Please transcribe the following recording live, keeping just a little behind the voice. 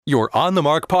Your On the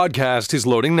Mark podcast is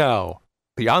loading now.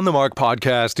 The On the Mark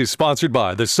podcast is sponsored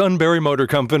by the Sunbury Motor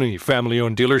Company,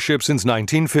 family-owned dealership since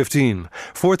 1915,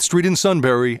 4th Street in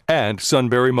Sunbury, and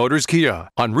Sunbury Motors Kia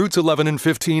on routes 11 and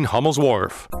 15 Hummel's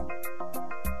Wharf.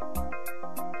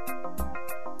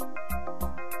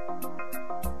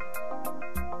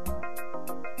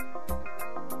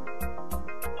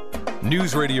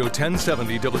 News Radio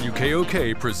 1070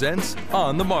 WKOK presents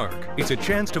On the Mark. It's a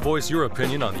chance to voice your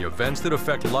opinion on the events that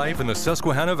affect life in the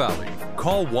Susquehanna Valley.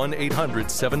 Call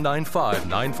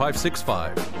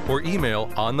 1-800-795-9565 or email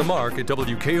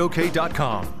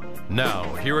onthemark@wkok.com. Now,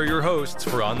 here are your hosts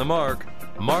for On the Mark,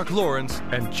 Mark Lawrence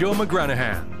and Joe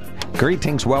McGranahan.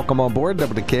 Greetings, welcome on board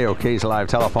WKOK's live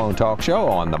telephone talk show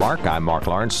On the Mark. I'm Mark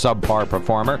Lawrence, subpar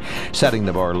performer, setting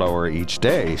the bar lower each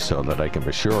day so that I can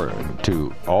be sure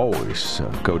to always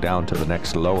go down to the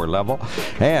next lower level.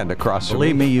 And across the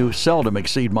Believe me, you seldom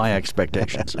exceed my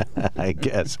expectations. I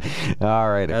guess. All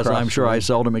right. As I'm sure I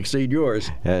seldom exceed yours.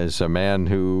 As a man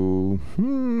who,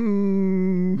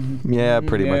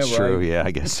 pretty much true. Right. Yeah,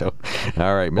 I guess so.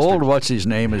 All right, Mr. Old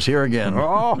what's-his-name is here again.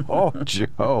 Oh,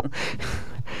 Joe.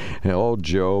 Old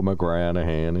Joe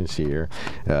McGranahan is here.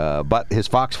 But his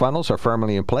Fox funnels are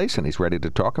firmly in place, and he's ready to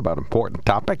talk about important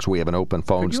topics. We have an open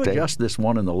phone Could you stage. adjust this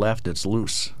one on the left? It's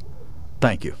loose.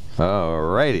 Thank you. All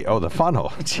righty. Oh, the funnel.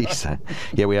 Jeez.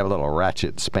 Yeah, we have a little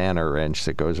ratchet spanner wrench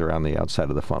that goes around the outside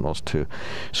of the funnels to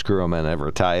screw them in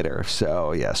ever tighter.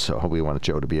 So, yes, so we want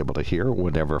Joe to be able to hear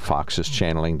whatever Fox is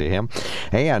channeling to him.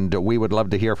 And we would love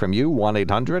to hear from you,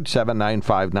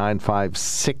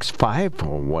 1-800-795-9565,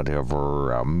 or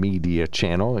whatever media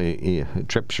channel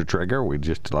trips your trigger. We'd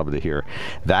just love to hear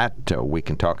that. We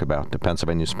can talk about the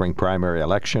Pennsylvania spring primary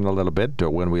election a little bit.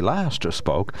 When we last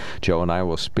spoke, Joe and I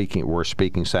were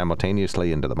speaking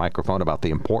simultaneously into the microphone about the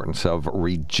importance of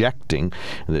rejecting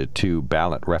the two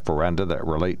ballot referenda that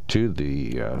relate to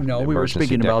the No, we were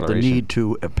speaking about the need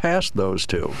to pass those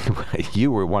two.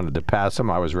 You wanted to pass them.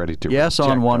 I was ready to yes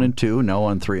reject on 1 them. and 2, no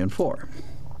on 3 and 4.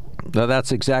 No,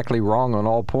 that's exactly wrong on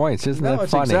all points. Isn't that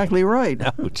that's funny? exactly right.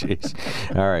 Oh, jeez.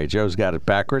 All right, Joe's got it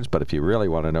backwards, but if you really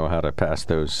want to know how to pass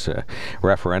those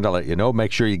referenda, I'll let you know.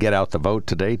 Make sure you get out the vote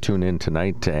today. Tune in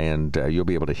tonight, and you'll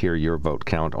be able to hear your vote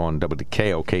count on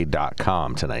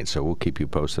WKOK.com tonight. So we'll keep you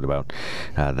posted about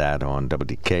that on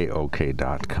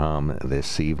WKOK.com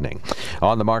this evening.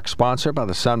 On the Mark, sponsored by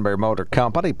the Sunbury Motor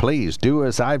Company. Please do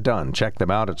as I've done. Check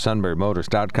them out at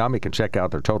sunburymotors.com. You can check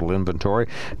out their total inventory.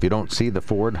 If you don't see the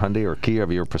Ford, Hyundai, or Kia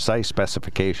of your precise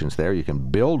specifications there, you can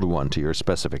build one to your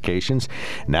specifications.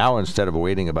 Now, instead of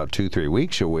waiting about 2-3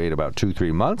 weeks, you'll wait about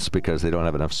 2-3 months because they don't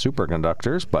have enough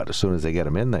superconductors. But as soon as they get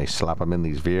them in, they slap them in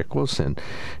these vehicles and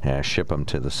ship them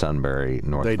to the Sunbury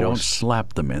North They Force. don't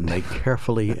slap them in. They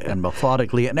carefully and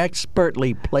methodically and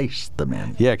expertly place them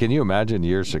in. Yeah, can you imagine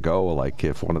years ago, like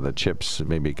if one of the chips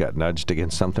maybe got nudged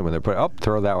against something when they put,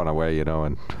 throw that one away,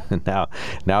 and now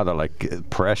they're like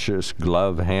precious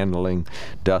glove handling,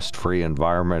 dust-free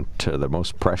environment. The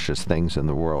most precious things in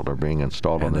the world are being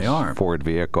installed on this Ford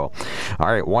vehicle.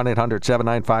 All right,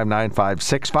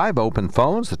 1-800-795-9565. Open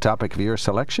phones, the topic of your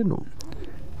selection.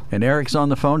 And Eric's on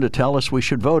the phone to tell us we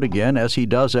should vote again, as he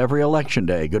does every election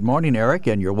day. Good morning, Eric,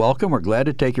 and you're welcome. We're glad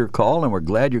to take your call, and we're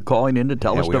glad you're calling in to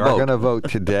tell us to vote. We are going to vote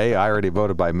today. I already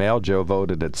voted by mail. Joe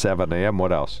voted at 7 a.m.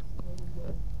 What else?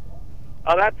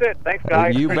 Oh, that's it. Thanks,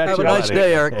 guys. You bet. Have a nice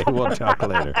day, Eric. Hey, we'll talk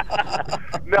later.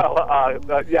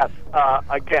 Yes.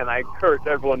 Again, I encourage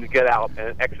everyone to get out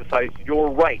and exercise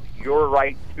your right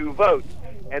to vote,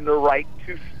 and the right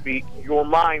to speak your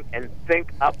mind and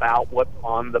think about what's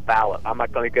on the ballot. I'm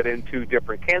not going to get into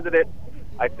different candidates.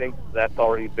 I think that's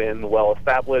already been well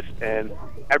established, and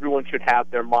everyone should have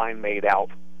their mind made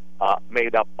up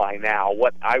by now.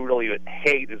 What I really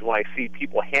hate is when I see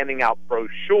people handing out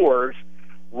brochures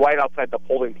right outside the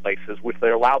polling places, which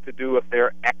they're allowed to do if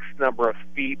they're X number of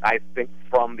feet, I think,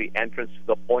 from the entrance to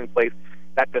the polling place.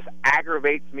 That just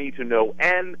aggravates me to no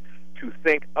end, to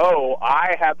think,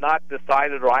 I have not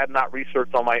decided or I have not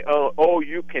researched on my own.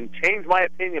 You can change my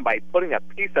opinion by putting a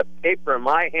piece of paper in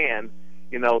my hand,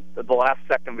 the last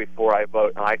second before I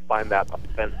vote, and I find that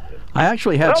offensive. I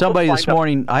actually had somebody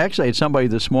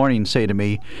this morning say to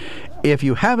me, if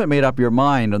you haven't made up your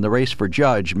mind on the race for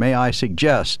judge, may I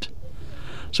suggest...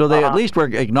 So they at least were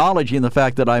acknowledging the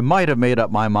fact that I might have made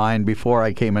up my mind before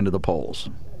I came into the polls.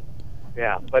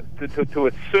 Yeah, but to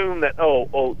assume that,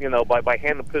 by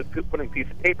hand putting a piece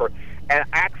of paper, and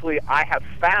actually I have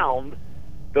found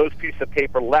those pieces of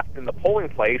paper left in the polling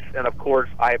place, and of course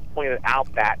I pointed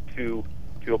out that to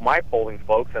my polling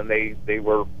folks, and they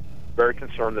were very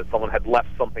concerned that someone had left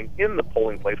something in the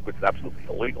polling place, which is absolutely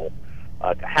illegal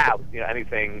to have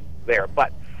anything there.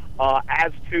 But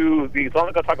As to the, so I'm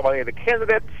not going to talk about any of the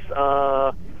candidates,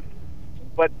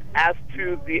 but as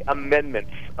to the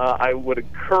amendments, I would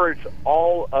encourage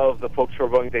all of the folks who are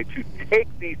voting today to take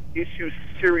these issues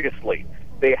seriously.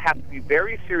 They have to be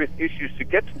very serious issues to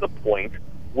get to the point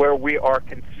where we are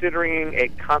considering a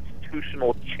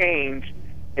constitutional change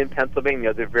in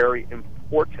Pennsylvania. They're very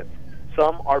important.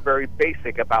 Some are very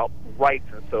basic about rights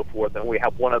and so forth, and we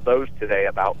have one of those today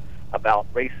about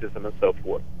racism and so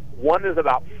forth. One is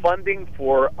about funding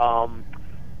for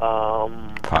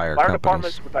fire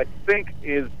departments, which I think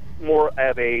is more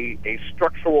of a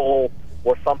structural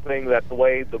or something that the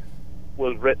way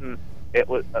was written, it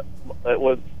was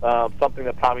something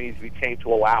that probably needs to be changed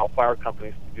to allow fire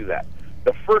companies to do that.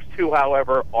 The first two,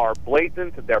 however, are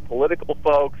blatant. They're political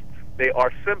folks. They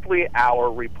are simply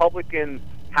our Republican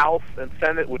House and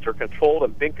Senate, which are controlled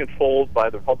and been controlled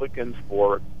by the Republicans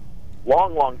for a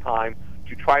long, long time,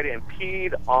 to try to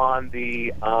impede on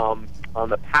the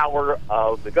power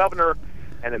of the governor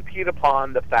and impede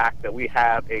upon the fact that we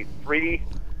have a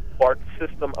three-part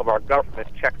system of our government,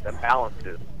 checks and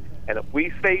balances. And if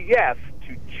we say yes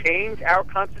to change our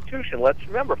Constitution, let's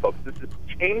remember, folks, this is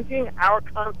changing our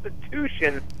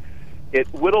Constitution. It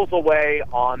whittles away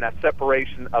on that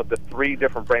separation of the three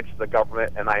different branches of the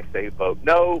government, and I say vote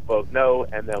no,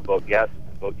 and then vote yes,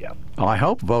 and vote yes. Well, I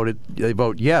hope they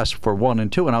vote yes for 1 and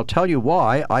 2, and I'll tell you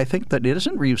why. I think that it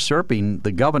isn't usurping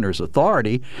the governor's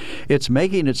authority. It's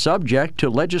making it subject to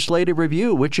legislative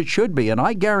review, which it should be. And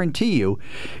I guarantee you,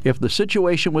 if the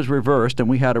situation was reversed and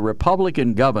we had a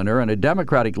Republican governor and a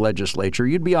Democratic legislature,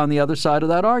 you'd be on the other side of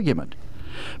that argument.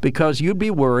 Because you'd be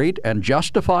worried, and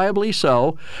justifiably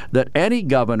so, that any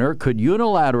governor could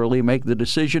unilaterally make the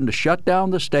decision to shut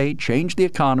down the state, change the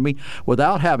economy,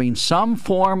 without having some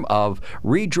form of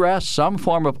redress, some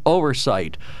form of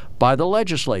oversight by the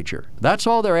legislature. That's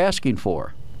all they're asking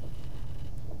for.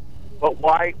 But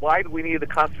why do we need the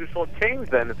constitutional change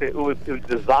then? If it was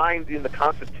designed in the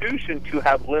Constitution to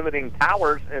have limiting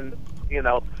powers, and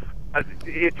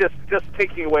it's just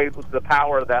taking away the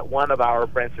power that one of our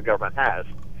branches of government has,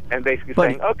 and basically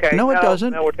saying, okay, no, it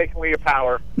doesn't. No, we're taking away your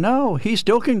power. No, he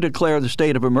still can declare the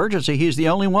state of emergency. He's the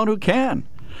only one who can.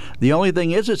 The only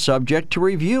thing is it's subject to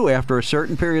review after a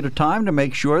certain period of time to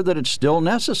make sure that it's still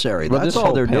necessary. Well, that's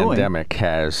all they're doing. This pandemic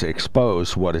has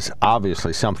exposed what is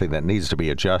obviously something that needs to be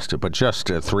adjusted, but just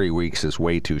 3 weeks is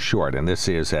way too short. And this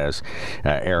is, as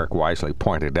Eric wisely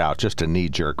pointed out, just a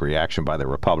knee-jerk reaction by the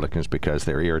Republicans because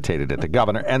they're irritated at the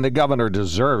governor. And the governor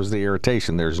deserves the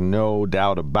irritation. There's no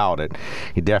doubt about it.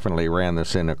 He definitely ran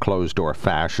this in a closed-door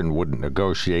fashion, wouldn't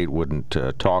negotiate, wouldn't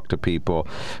talk to people,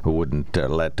 wouldn't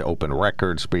let open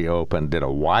records be open, did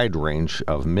a wide range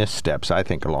of missteps, I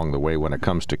think, along the way when it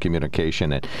comes to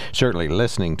communication, and certainly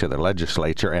listening to the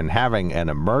legislature. And having an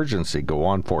emergency go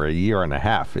on for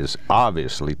 1.5 years is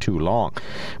obviously too long.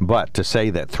 But to say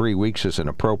that 3 weeks is an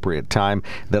appropriate time,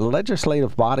 the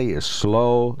legislative body is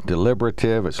slow,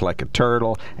 deliberative. It's like a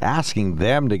turtle. Asking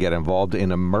them to get involved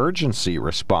in emergency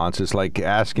response is like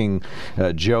asking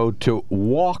Joe to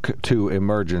walk to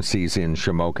emergencies in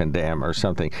Shamokin Dam or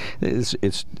something.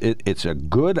 It's a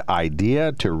good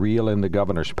idea to reel in the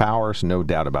governor's powers, no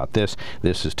doubt about this.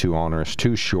 This is too onerous,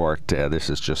 too short. This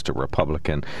is just a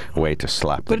Republican way to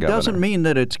slap the governor. But it doesn't mean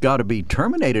that it's got to be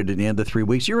terminated at the end of 3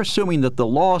 weeks. You're assuming that the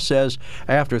law says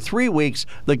after 3 weeks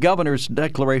the governor's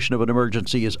declaration of an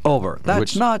emergency is over.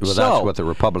 That's not so. That's what the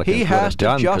Republicans would have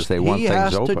done because they want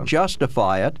things open. He has to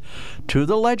justify it to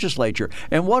the legislature.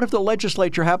 And what if the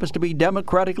legislature happens to be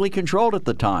democratically controlled at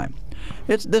the time?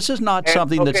 This is not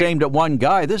something that's aimed at one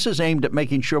guy. This is aimed at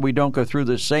making sure we don't go through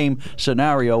the same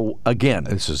scenario again.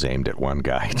 This is aimed at one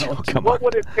guy. What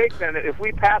would it take then if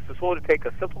we pass this? What would it take?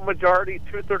 A simple majority,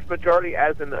 2/3 majority,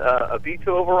 as in a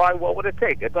veto override? What would it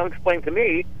take? It's unexplained to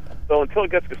me. So until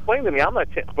it gets explained to me, I'm not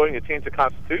voting to change the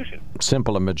Constitution.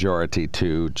 Simple a majority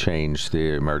to change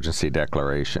the emergency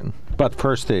declaration. But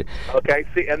first, okay.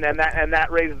 See, and then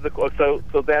that raises the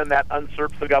so then that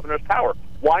usurps the governor's power.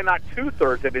 Why not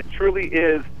 2/3? If it truly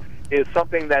is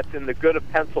something that's in the good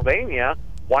of Pennsylvania,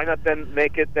 why not then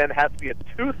make it then have to be a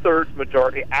 2/3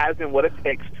 majority, as in what it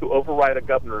takes to override a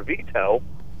governor veto?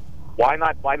 Why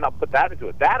not put that into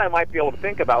it? That I might be able to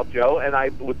think about, Joe, and I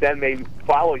would then maybe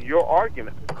follow your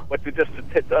argument. But to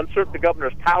usurp the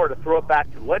governor's power to throw it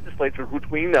back to the legislature, which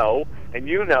we know, and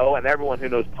you know, and everyone who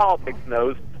knows politics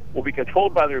knows, will be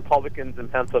controlled by the Republicans in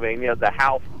Pennsylvania, the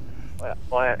House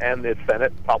and the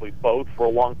Senate, probably both, for a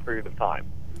long period of time.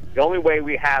 The only way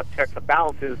we have checks and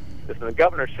balances is in the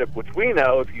governorship, which we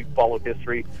know, if you follow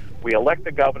history, We elect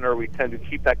a governor. We tend to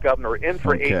keep that governor in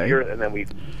for 8 years, and then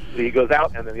he goes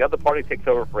out, and then the other party takes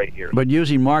over for 8 years. But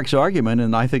using Mark's argument,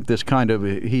 and I think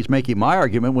he's making my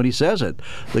argument when he says it,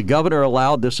 the governor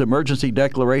allowed this emergency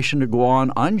declaration to go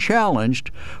on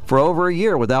unchallenged for over a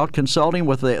year without consulting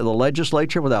with the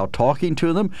legislature, without talking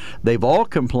to them. They've all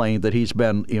complained that he's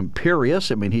been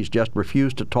imperious. I mean, he's just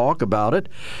refused to talk about it.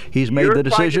 He's made the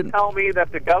decision. You're trying to tell me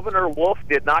that the Governor Wolf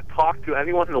did not talk to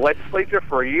anyone in the legislature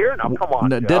for a year? Now, come on,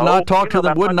 did not talk to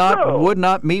them, would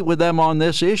not meet with them on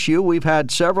this issue. We've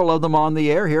had several of them on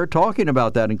the air here talking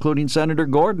about that, including Senator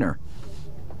Gordner.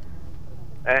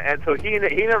 And so he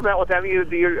never met with any of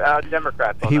the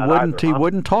Democrats. He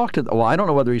wouldn't talk to. Well, I don't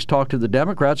know whether he's talked to the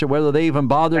Democrats or whether they even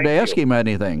bothered to ask him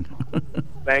anything.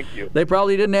 Thank you. They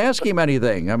probably didn't ask him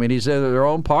anything. I mean, he's in their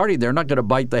own party. They're not going to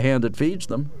bite the hand that feeds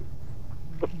them.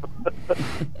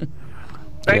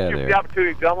 Thank you for the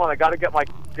opportunity, gentlemen. I got to get my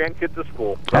grandkids to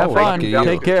school. Have fun.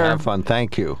 Take care. Have fun.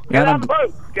 Thank you. Get out and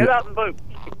vote. Get out and vote.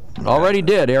 Already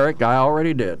did, Eric. I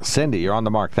already did. Cindy, you're on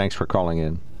the mark. Thanks for calling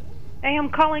in. I am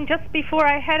calling just before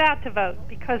I head out to vote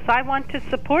because I want to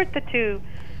support the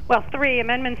three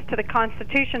amendments to the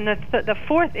Constitution. The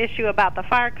fourth issue about the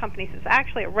fire companies is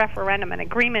actually a referendum, an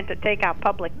agreement to take out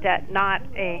public debt, not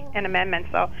an amendment.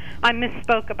 So I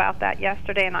misspoke about that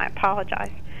yesterday, and I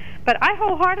apologize. But I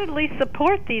wholeheartedly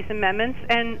support these amendments,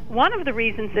 and one of the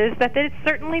reasons is that it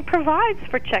certainly provides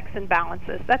for checks and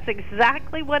balances. That's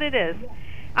exactly what it is.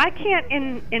 I can't,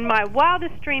 in my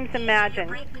wildest dreams,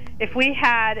 imagine if we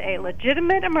had a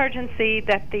legitimate emergency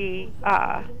that the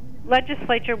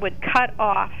legislature would cut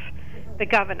off the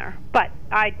governor. But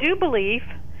I do believe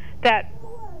that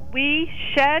we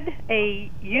shed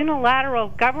a unilateral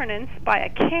governance by a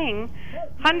king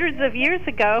hundreds of years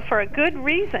ago for a good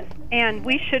reason, and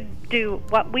we should do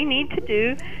what we need to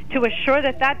do to assure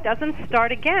that that doesn't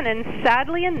start again. And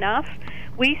sadly enough,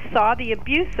 we saw the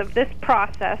abuse of this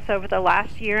process over the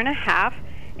last year and a half,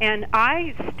 and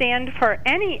I stand for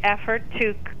any effort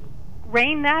to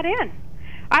rein that in.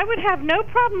 I would have no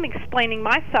problem explaining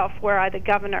myself were I the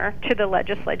governor to the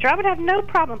legislature. I would have no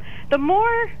problem. The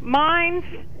more minds,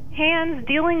 hands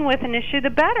dealing with an issue, the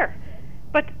better.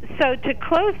 But so to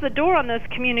close the door on those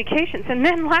communications, and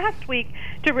then last week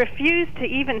to refuse to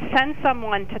even send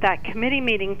someone to that committee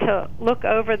meeting to look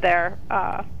over their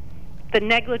the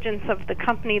negligence of the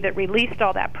company that released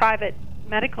all that private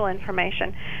medical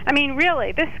information. I mean,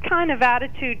 really, this kind of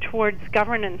attitude towards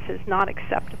governance is not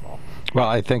acceptable. Well,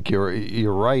 I think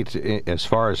you're right as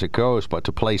far as it goes, but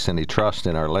to place any trust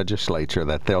in our legislature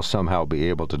that they'll somehow be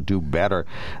able to do better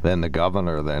than the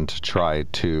governor than to try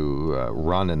to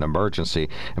run an emergency.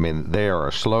 I mean, they are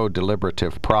a slow,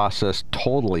 deliberative process,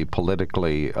 totally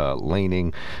politically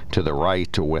leaning to the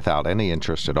right without any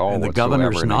interest at all and the whatsoever,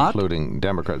 governor's not? Including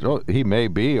Democrats. Well, he may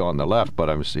be on the left,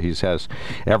 but he has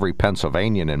every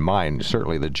Pennsylvanian in mind,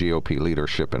 certainly the GOP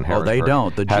leadership in Harrisburg. Well, they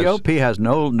don't. The GOP has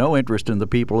no interest in the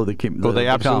people of the community. Well, they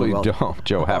absolutely don't.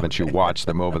 Joe, haven't you watched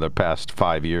them over the past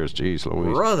 5 years? Jeez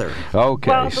Louise. Brother. Okay.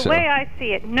 Well, the way I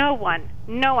see it, no one,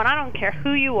 I don't care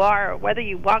who you are or whether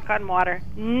you walk on water,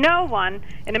 no one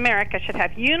in America should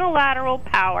have unilateral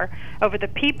power over the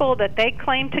people that they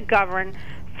claim to govern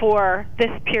for this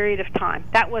period of time.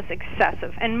 That was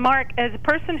excessive. And Mark, as a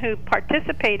person who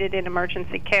participated in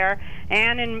emergency care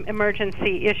and in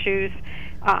emergency issues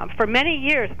for many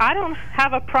years, I don't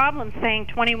have a problem saying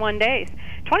 21 days.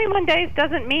 21 days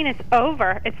doesn't mean it's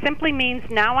over. It simply means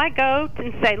now I go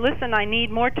and say, listen, I need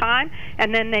more time,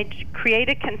 and then they create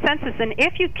a consensus. And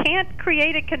if you can't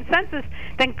create a consensus,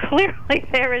 then clearly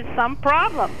there is some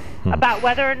problem about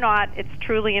whether or not it's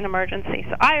truly an emergency.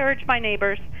 So I urge my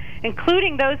neighbors,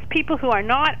 including those people who are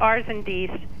not R's and D's,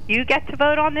 you get to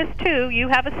vote on this too. You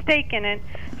have a stake in it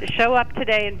to show up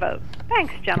today and vote.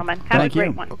 Thanks, gentlemen. Have a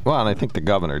great one. Well, and I think the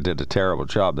governor did a terrible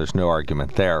job. There's no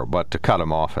argument there. But to cut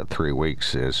him off at 3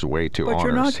 weeks is way too onerous.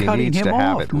 You're not he cutting needs him to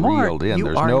have off. it Mark, reeled in. you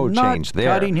There's are no not change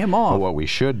there. cutting him off. But what we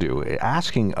should do,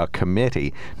 asking a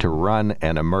committee to run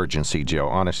an emergency, Joe,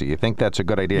 honestly, you think that's a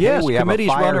good idea? Yes, hey, we committees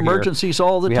have a fire run emergencies here.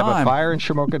 all the we time. We have a fire in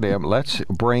Shamokin Dam. Let's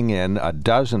bring in a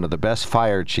dozen of the best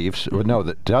fire chiefs. No,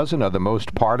 the dozen of the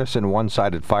most partisan,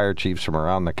 one-sided fire chiefs from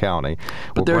around the county.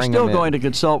 But they're still going to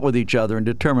consult with each other and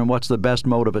determine what's the best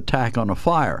mode of attack on a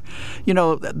fire. You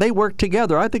know, they work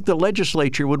together. I think the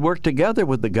legislature would work together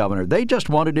with the governor. They just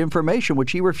wanted information,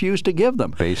 which he refused to give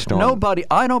them. Based on nobody,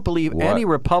 I don't believe any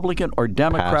Republican or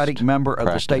Democratic member of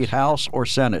the state House or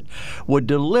Senate would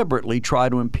deliberately try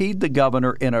to impede the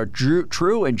governor in a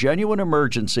true and genuine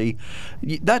emergency.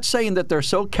 That's saying that they're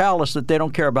so callous that they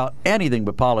don't care about anything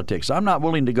but politics. I'm not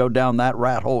willing to go down that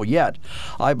rat hole yet.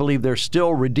 I believe there's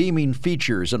still redeeming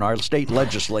features in our state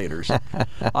legislators.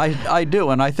 I do,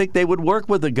 and I think they would work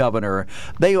with the governor.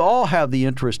 They all have the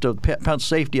interest of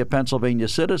safety of Pennsylvania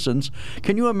citizens.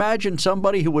 Can you imagine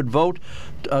somebody who would vote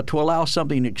to allow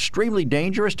something extremely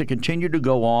dangerous to continue to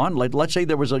go on? Like, let's say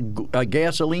there was a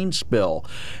gasoline spill,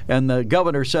 and the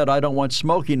governor said, I don't want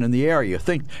smoking in the area.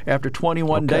 Think after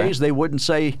 21 days they wouldn't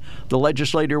say, the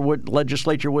legislature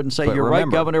wouldn't say, you're right,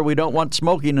 Governor, we don't want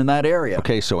smoking in that area.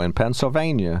 Okay, so in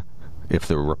Pennsylvania, if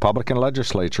the Republican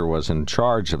legislature was in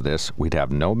charge of this, we'd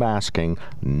have no masking,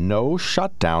 no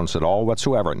shutdowns at all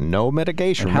whatsoever, no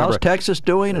mitigation. And how's Texas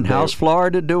doing, and how's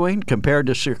Florida doing compared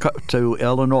to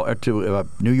Illinois, to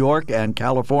New York and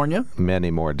California?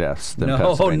 Many more deaths than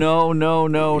Pennsylvania.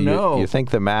 No. You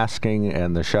think the masking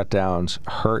and the shutdowns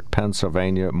hurt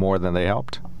Pennsylvania more than they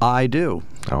helped? I do.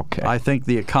 Okay. I think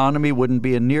the economy wouldn't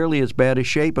be in nearly as bad a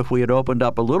shape if we had opened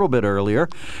up a little bit earlier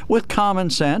with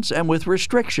common sense and with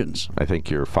restrictions. I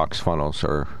think your Fox funnels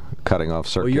are cutting off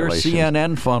circulation. Well, your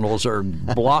CNN funnels are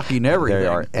blocking everything. They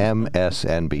are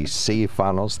MSNBC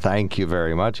funnels. Thank you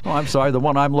very much. Oh, I'm sorry. The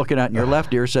one I'm looking at in your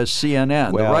left ear says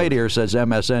CNN. Well, the right ear says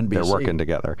MSNBC. They're working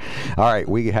together. All right,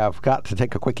 we have got to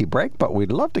take a quickie break, but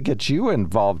we'd love to get you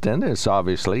involved in this.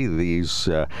 Obviously, these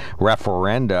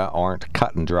referenda aren't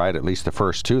cut and dried, at least the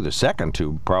first two. The second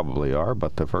two probably are,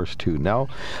 but the first two, no.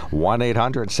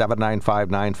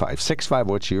 1-800-795-9565.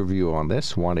 What's your view on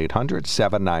this?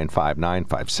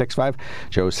 1-800-795-9565.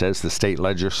 Joe says the state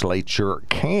legislature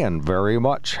can very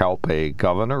much help a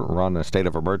governor run a state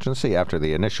of emergency after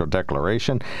the initial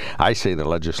declaration. I say the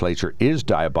legislature is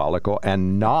diabolical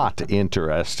and not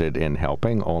interested in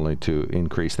helping, only to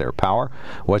increase their power.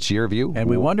 What's your view? And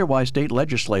we wonder why state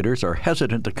legislators are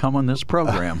hesitant to come on this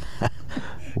program.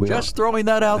 Just throwing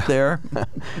that out there.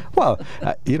 Well,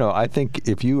 I think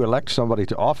if you elect somebody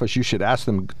to office, you should ask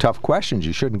them tough questions.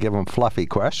 You shouldn't give them fluffy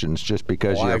questions just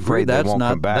because you're afraid they won't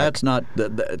come back. That's not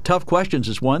tough questions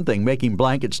is one thing. Making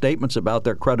blanket statements about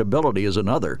their credibility is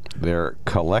another. Their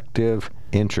collective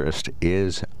interest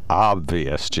is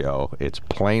obvious, Joe. It's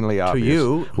plainly obvious to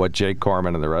you what Jake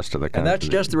Corman and the rest of the country. And that's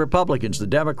just the Republicans. The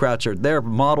Democrats are their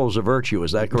models of virtue.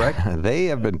 Is that correct? They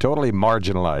have been totally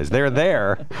marginalized. They're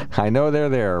there. I know they're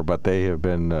there, but they have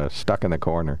been stuck in the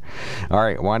corner. All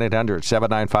right,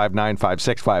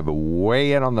 1-800-795-9565.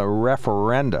 Weigh in on the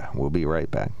referenda. We'll be right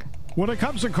back. When it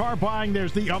comes to car buying,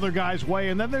 there's the other guy's way,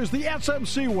 and then there's the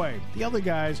SMC way. The other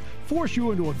guys force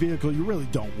you into a vehicle you really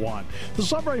don't want. The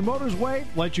Sunbury Motors way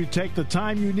lets you take the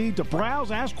time you need to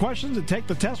browse, ask questions, and take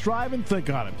the test drive and think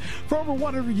on it. For over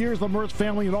 100 years, the Mertz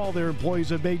family and all their employees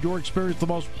have made your experience the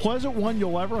most pleasant one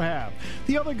you'll ever have.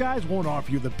 The other guys won't offer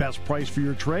you the best price for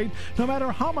your trade, no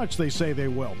matter how much they say they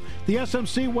will. The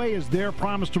SMC way is their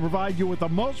promise to provide you with the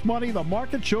most money the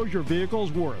market shows your vehicle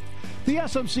is worth. The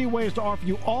SMC way is to offer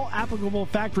you all applicable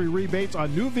factory rebates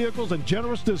on new vehicles and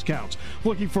generous discounts.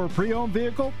 Looking for a pre-owned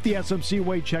vehicle? The SMC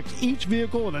way checks each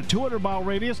vehicle in a 200-mile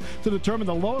radius to determine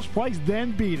the lowest price,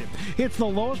 then beat it. It's the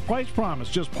lowest price promise,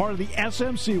 just part of the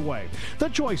SMC way. The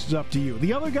choice is up to you,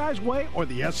 the other guy's way or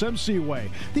the SMC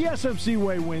way. The SMC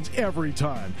way wins every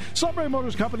time. Sunbury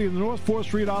Motors Company in the North 4th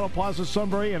Street Auto Plaza,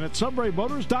 Sunbury, and at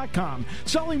sunburymotors.com.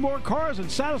 Selling more cars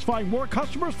and satisfying more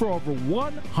customers for over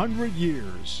 100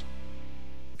 years.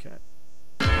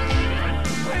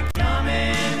 We're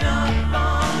coming up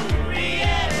on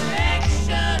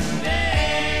re-election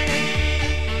day.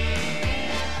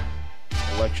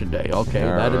 Election day. Okay,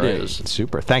 All that right. it is.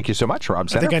 Super. Thank you so much, Rob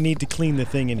I think I need to clean the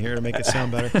thing in here to make it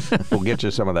sound better. We'll get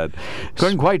you some of that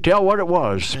Couldn't quite tell what it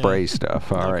was. spray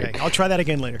stuff. All right. I'll try that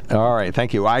again later. All right,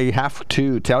 thank you. I have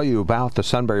to tell you about the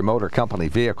Sunbury Motor Company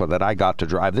vehicle that I got to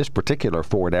drive. This particular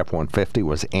Ford F-150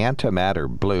 was antimatter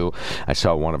blue. I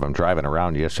saw one of them driving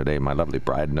around yesterday. My lovely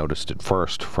bride noticed it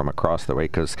first from across the way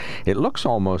because it looks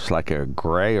almost like a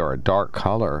gray or a dark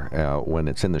color when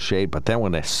it's in the shade, but then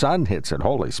when the sun hits it,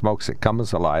 holy smokes, it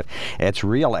comes alive. certified. It's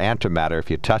real antimatter. If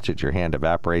you touch it, your hand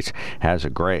evaporates. Has a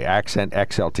great Accent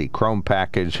XLT Chrome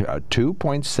package, a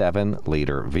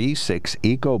 2.7-liter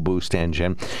V6 EcoBoost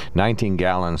engine, 19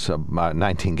 gallons to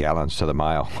the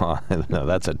mile. No,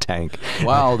 that's a tank.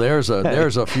 Wow, there's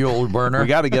a fuel burner. We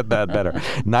got to get that better.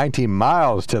 19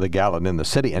 miles to the gallon in the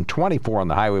city and 24 on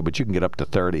the highway, but you can get up to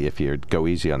 30 if you go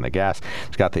easy on the gas.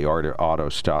 It's got the auto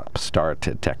start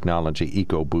technology,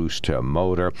 EcoBoost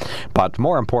motor, but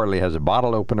more importantly, it has a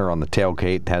bottle opener on the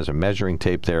tailgate, has a measuring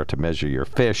tape there to measure your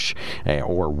fish,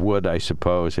 or wood, I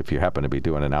suppose, if you happen to be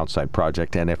doing an outside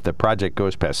project. And if the project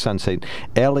goes past sunset,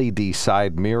 LED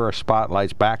side mirror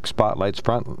spotlights, back spotlights,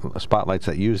 front spotlights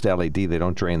that used LED. They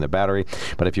don't drain the battery.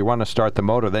 But if you want to start the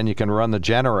motor, then you can run the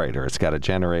generator. It's got a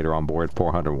generator on board,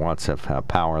 400 watts of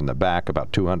power in the back,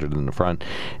 about 200 in the front,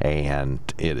 and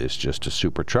it is just a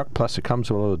super truck. Plus, it comes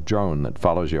with a little drone that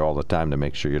follows you all the time to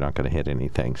make sure you're not going to hit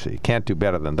anything. So you can't do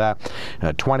better than that.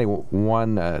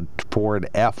 21 Ford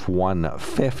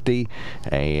F-150,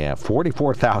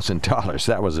 $44,000.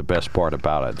 That was the best part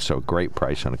about it. So great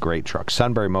price on a great truck.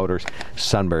 Sunbury Motors,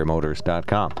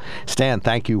 sunburymotors.com. Stan,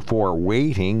 thank you for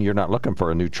waiting. You're not looking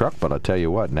for a new truck, but I'll tell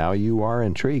you what, now you are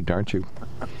intrigued, aren't you?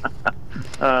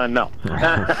 No.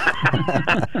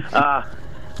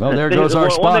 Well, there goes our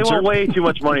sponsor. They want way too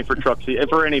much money for trucks,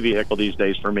 for any vehicle these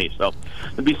days for me. So,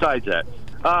 besides that,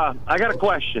 I got a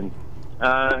question.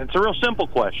 It's a real simple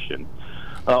question.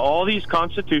 All these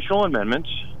constitutional amendments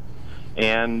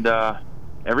and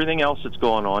everything else that's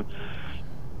going on,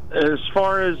 as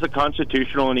far as the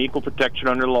constitutional and equal protection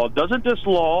under law, doesn't this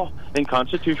law and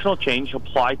constitutional change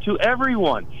apply to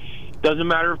everyone? Doesn't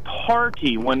matter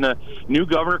party. When the new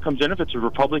governor comes in, if it's a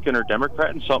Republican or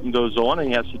Democrat and something goes on and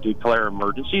he has to declare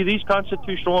emergency, these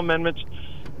constitutional amendments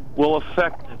will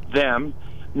affect them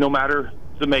no matter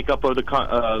the makeup of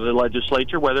the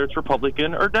legislature, whether it's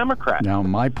Republican or Democrat. Now,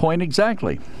 my point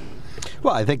exactly.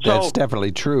 Well, I think that's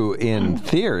definitely true in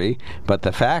theory, but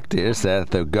the fact is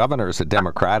that the governor is a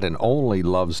Democrat and only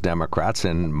loves Democrats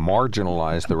and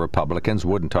marginalized the Republicans,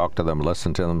 wouldn't talk to them,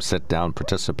 listen to them, sit down,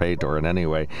 participate, or in any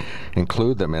way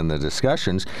include them in the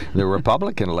discussions. The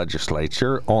Republican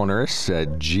legislature, onerous,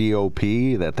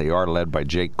 GOP, that they are led by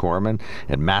Jake Corman,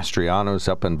 and Mastriano's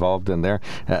up involved in there,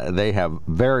 they have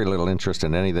very little interest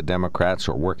in any of the Democrats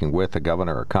or working with the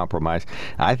governor or compromise.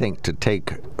 I think to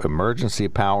take emergency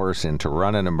powers and to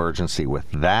run an emergency with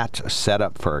that set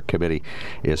up for a committee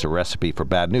is a recipe for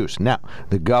bad news. Now,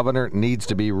 the governor needs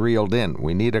to be reeled in.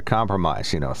 We need a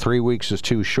compromise. 3 weeks is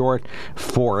too short.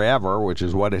 Forever, which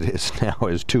is what it is now,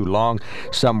 is too long.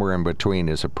 Somewhere in between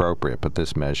is appropriate, but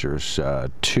this measure's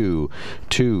too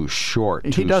short,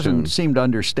 too He doesn't soon. seem to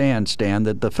understand, Stan,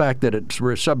 that the fact that it's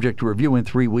subject to review in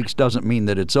 3 weeks doesn't mean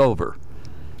that it's over.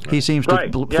 He seems to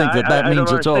think that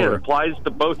means it's over. It applies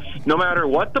to both, no matter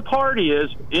what the party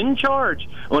is in charge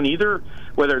on either,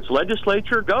 whether it's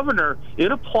legislature or governor,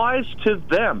 it applies to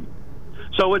them.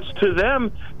 So it's to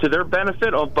them, to their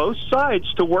benefit of both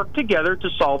sides, to work together to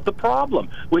solve the problem,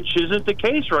 which isn't the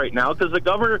case right now because the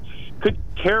governor could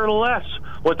care less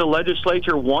what the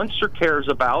legislature wants or cares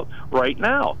about right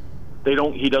now.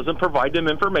 He doesn't provide them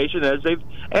information as they've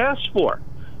asked for.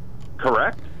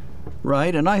 Correct?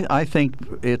 Right, and I think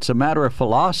it's a matter of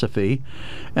philosophy,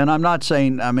 and I'm not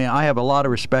saying, I have a lot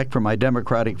of respect for my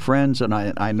Democratic friends, and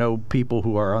I know people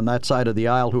who are on that side of the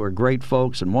aisle who are great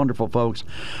folks and wonderful folks,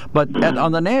 but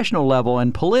on the national level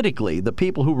and politically, the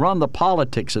people who run the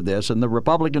politics of this, and the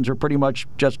Republicans are pretty much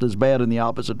just as bad in the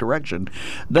opposite direction,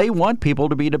 they want people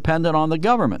to be dependent on the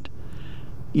government.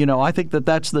 I think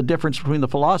that's the difference between the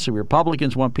philosophy.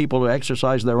 Republicans want people to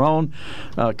exercise their own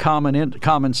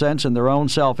common sense and their own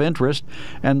self-interest,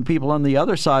 and people on the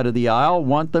other side of the aisle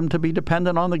want them to be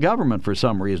dependent on the government for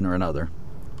some reason or another.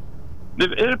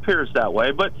 It appears that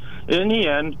way, but in the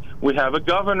end, we have a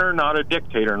governor, not a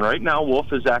dictator. And right now,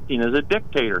 Wolf is acting as a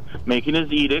dictator, making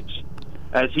his edicts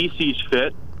as he sees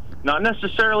fit, not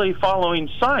necessarily following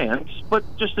science, but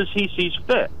just as he sees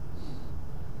fit.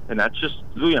 And that's just,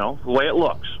 the way it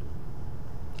looks.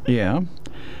 Yeah.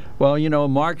 Well,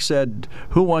 Mark said,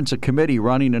 who wants a committee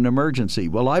running an emergency?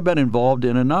 Well, I've been involved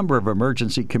in a number of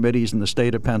emergency committees in the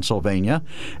state of Pennsylvania,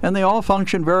 and they all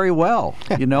function very well.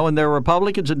 And they're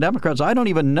Republicans and Democrats. I don't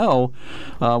even know,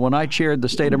 when I chaired the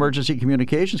State Emergency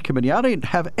Communications Committee, I didn't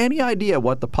have any idea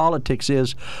what the politics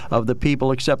is of the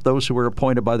people except those who were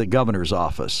appointed by the governor's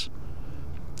office.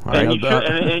 And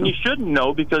you shouldn't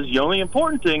know, because the only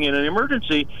important thing in an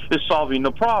emergency is solving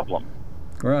the problem.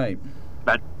 Right.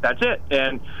 That's it.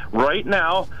 And right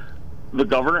now, the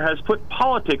governor has put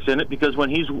politics in it, because when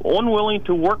he's unwilling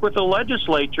to work with the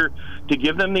legislature to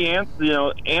give them the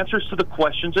answers to the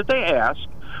questions that they ask,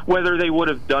 whether they would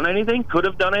have done anything, could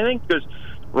have done anything, because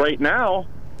right now,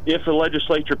 if the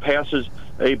legislature passes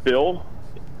a bill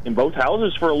in both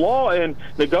houses for a law and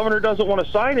the governor doesn't want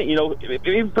to sign it,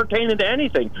 even pertaining to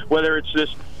anything, whether it's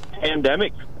this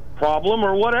pandemic problem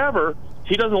or whatever, if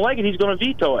he doesn't like it, he's going to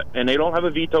veto it, and they don't have a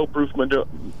veto-proof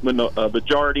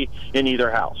majority in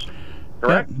either house.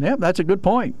 Correct? Yeah, that's a good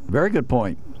point. Very good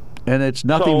point. And it's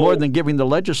nothing more than giving the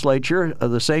legislature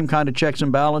the same kind of checks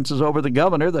and balances over the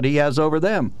governor that he has over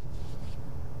them.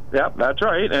 Yeah, that's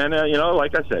right. And,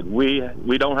 like I said, we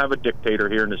don't have a dictator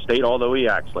here in the state, although he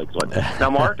acts like one. Now,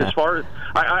 Mark, as far as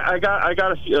I got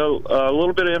a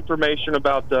little bit of information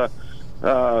about the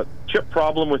chip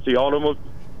problem with the automobile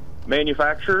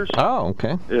manufacturers. Oh,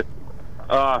 okay.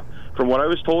 From what I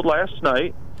was told last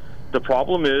night, the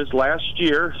problem is last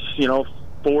year,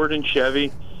 Ford and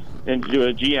Chevy and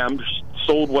GM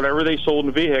sold whatever they sold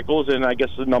in vehicles, and I guess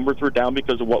the numbers were down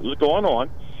because of what was going on.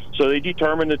 So they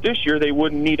determined that this year they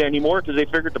wouldn't need any more because they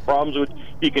figured the problems would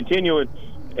be continuing,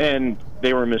 and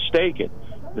they were mistaken.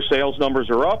 The sales numbers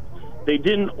are up. They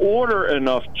didn't order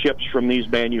enough chips from these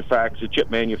chip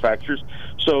manufacturers.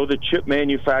 So the chip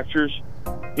manufacturers,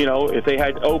 if they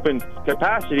had open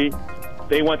capacity,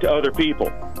 they went to other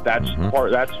people. That's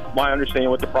that's my understanding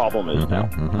what the problem is now.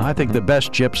 I think the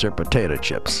best chips are potato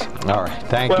chips. All right.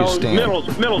 Thank you, Stan.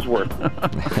 Middlesworth.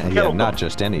 Yeah, not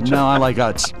just any chip. No, I like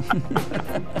Utz.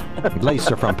 At least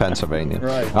they're from Pennsylvania.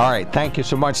 Right. All right. Thank you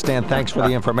so much, Stan. Thanks for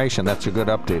the information. That's a good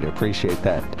update. I appreciate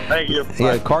that. Thank you.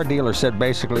 Yeah, car dealer said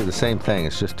basically the same thing.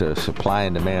 It's just a supply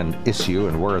and demand issue,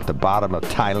 and we're at the bottom of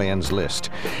Thailand's list.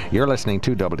 You're listening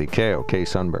to WKOK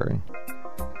Sunbury.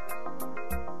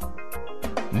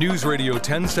 News Radio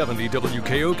 1070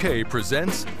 WKOK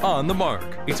presents On the Mark.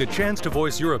 It's a chance to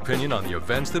voice your opinion on the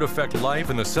events that affect life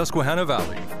in the Susquehanna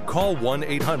Valley. Call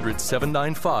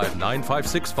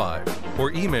 1-800-795-9565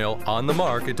 or email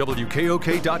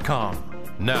onthemark@wkok.com.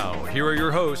 Now, here are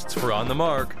your hosts for On the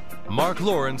Mark, Mark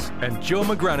Lawrence and Joe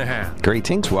McGranahan.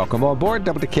 Greetings. Welcome aboard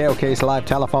WKOK's live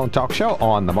telephone talk show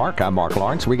On the Mark. I'm Mark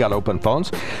Lawrence. We got open phones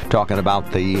talking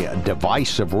about the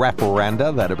divisive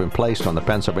referenda that have been placed on the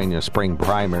Pennsylvania spring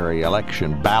primary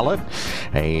election ballot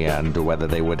and whether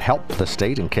they would help the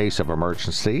state in case of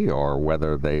emergency or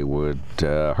whether they would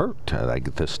hurt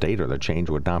the state, or the change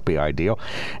would not be ideal.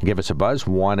 Give us a buzz,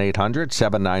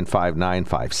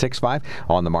 1-800-795-9565.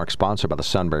 On the Mark, sponsored by the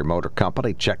Sunbury Motor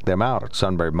Company. Check them out at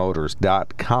sunburymotors.com.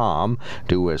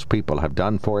 Do as people have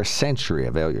done for a century.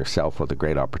 Avail yourself of the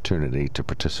great opportunity to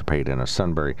participate in a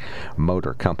Sunbury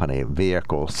Motor Company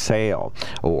vehicle sale.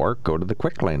 Or go to the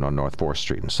Quick Lane on North 4th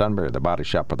Street in Sunbury, the body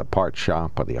shop or the part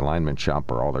shop or the alignment shop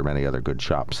or all their many other good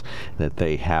shops that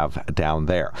they have down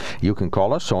there. You can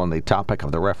call us on the topic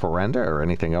of the referenda or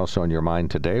anything else on your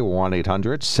mind today,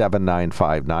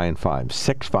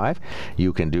 1-800-795-9565.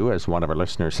 You can do as one of our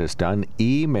listeners has done,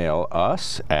 email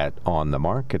us at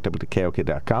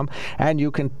onthemark@wkok.com, and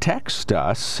you can text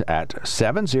us at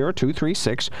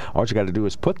 70236. All you got to do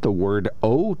is put the word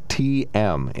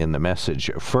OTM in the message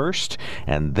first,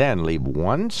 and then leave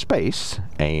one space,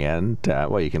 and,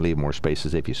 you can leave more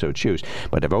spaces if you so choose.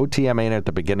 But if OTM ain't at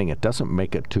the beginning, it doesn't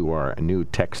make it to our new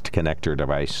text connector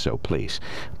device, so please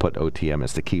put OTM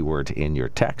as the keyword in your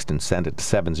text and send it to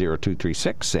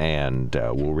 70236, and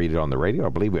we'll read it on the radio. I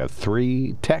believe we have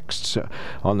 3 texts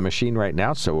on the machine right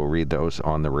now, so we'll read those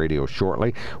on the radio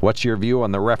shortly. What's your view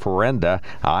on the referenda?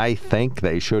 I think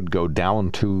they should go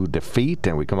down to defeat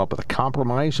and we come up with a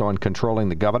compromise on controlling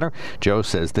the governor. Joe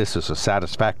says this is a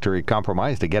satisfactory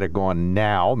compromise to get it going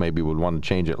now. Maybe we'd want to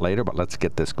change it later, but let's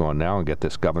get this going now and get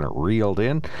this governor reeled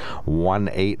in.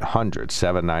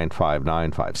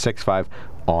 1-800-795-9565.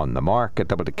 On the Mark at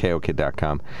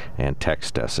WKOK.com, and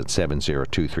text us at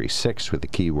 70236 with the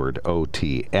keyword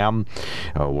OTM.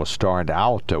 We'll start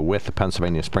out with the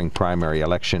Pennsylvania spring primary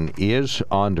election is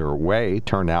underway.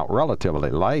 Turnout relatively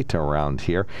light around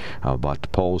here,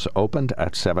 but polls opened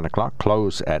at 7 o'clock,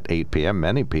 close at 8 p.m.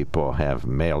 Many people have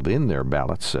mailed in their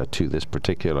ballots to this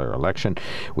particular election.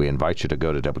 We invite you to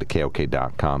go to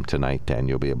WKOK.com tonight, and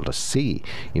you'll be able to see,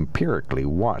 empirically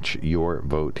watch your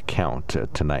vote count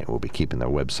tonight. We'll be keeping the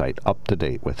website up to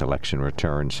date with election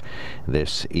returns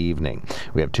this evening.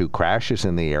 We have 2 crashes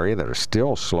in the area that are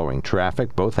still slowing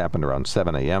traffic. Both happened around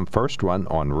 7 a.m. First one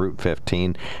on Route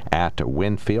 15 at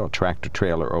Winfield. Tractor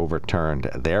trailer overturned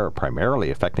there,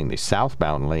 primarily affecting the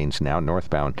southbound lanes now.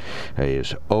 Northbound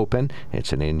is open.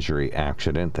 It's an injury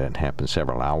accident that happened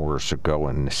several hours ago,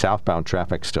 and southbound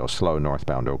traffic still slow.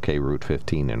 Northbound okay. Route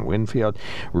 15 in Winfield.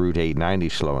 Route 890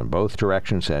 slow in both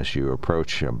directions as you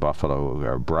approach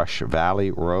Buffalo Brush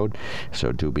Valley Road,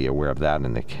 so do be aware of that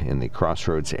in the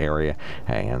Crossroads area,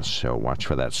 and so watch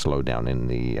for that slowdown in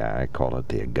the I call it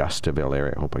the Augustaville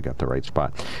area. I hope I got the right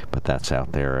spot, but that's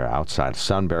out there outside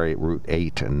Sunbury. Route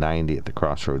 890 at the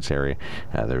Crossroads area,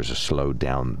 there's a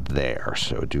slowdown there,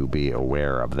 so do be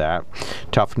aware of that.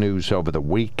 Tough news over the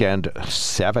weekend.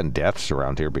 7 deaths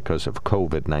around here because of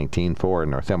COVID-19. 4 in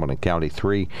Northumberland County,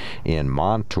 3 in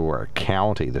Montour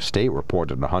County. The state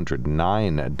reported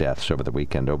 109 deaths over the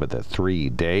weekend over the 3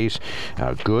 days.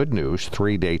 Good news,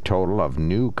 3-day total of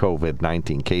new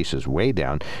COVID-19 cases way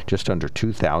down, just under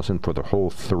 2,000 for the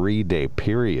whole 3-day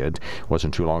period.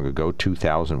 Wasn't too long ago,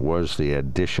 2,000 was the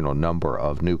additional number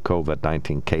of new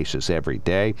COVID-19 cases every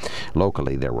day.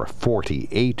 Locally, there were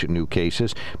 48 new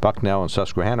cases. Bucknell and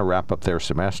Susquehanna wrap up their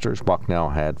semesters. Bucknell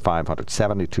had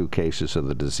 572 cases of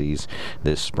the disease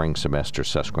this spring semester.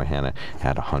 Susquehanna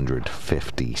had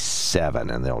 157,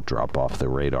 and they'll drop off the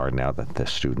radar now that the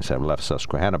students have left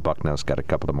Susquehanna. Bucknell's got a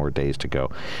couple of more days to go,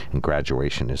 and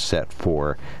graduation is set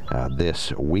for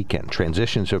this weekend.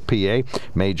 Transitions of PA,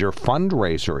 major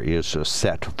fundraiser is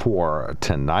set for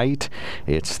tonight.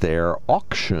 It's their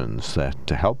auctions that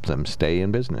to help them stay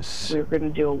in business. We're going to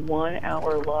do a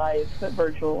 1-hour live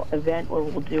virtual event where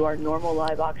we'll do our normal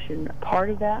live auction part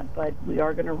of that, but we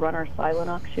are going to run our silent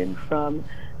auction from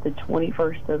the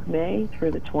 21st of May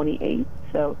through the 28th.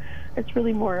 So it's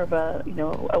really more of a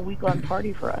week-long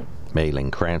party for us.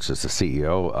 May-Ling Krantz is the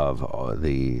CEO of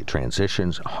the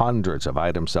Transitions. Hundreds of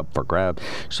items up for grab.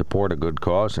 Support a good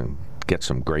cause and get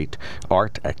some great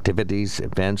art, activities,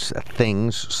 events,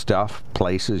 things, stuff,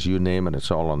 places, you name it.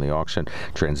 It's all on the auction.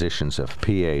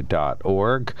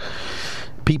 Transitionsofpa.org.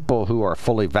 People who are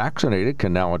fully vaccinated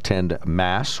can now attend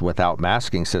Mass without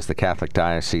masking, says the Catholic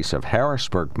Diocese of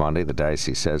Harrisburg Monday. The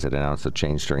diocese says it announced the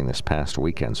change during this past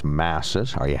weekend's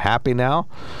Masses. Are you happy now?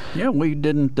 Yeah, we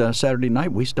didn't Saturday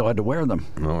night. We still had to wear them.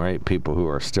 All right. People who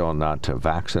are still not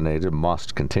vaccinated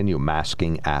must continue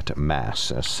masking at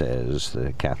Mass, says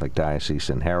the Catholic Diocese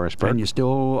in Harrisburg. And you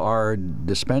still are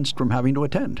dispensed from having to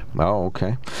attend. Oh,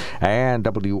 okay. And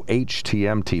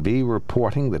WHTM-TV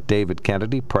reporting that David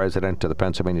Kennedy, president of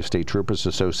the Pennsylvania State Troopers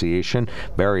Association,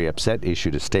 very upset,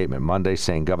 issued a statement Monday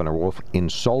saying Governor Wolf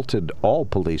insulted all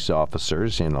police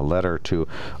officers in a letter to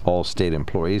all state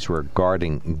employees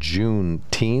regarding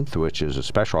Juneteenth, which is a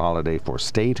special holiday for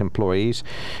state employees.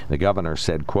 The governor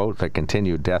said, quote, the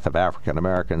continued death of African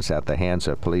Americans at the hands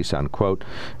of police, unquote,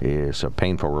 is a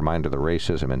painful reminder of the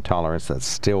racism and intolerance that's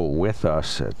still with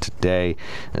us today.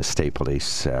 The State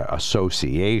Police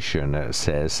Association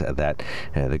says that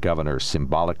the governor is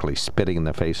symbolically spitting in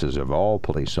the faces of all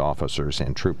police officers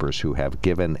and troopers who have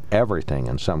given everything,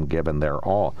 and some given their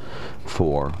all,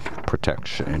 for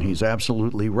protection. And he's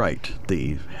absolutely right,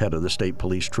 the head of the State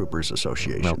Police Troopers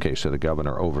Association. Okay, so the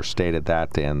governor overstated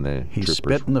that, and the he troopers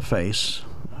spit in the face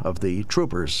of the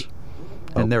troopers.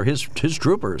 And they're his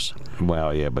troopers.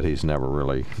 Well, yeah, but he's never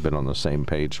really been on the same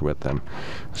page with them.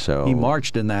 So he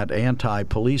marched in that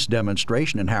anti-police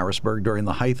demonstration in Harrisburg during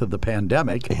the height of the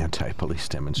pandemic. Anti-police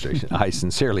demonstration? I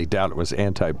sincerely doubt it was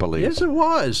anti-police. Yes, it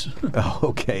was. Oh,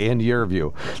 okay, in your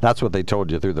view. That's what they told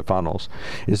you through the funnels.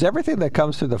 Is everything that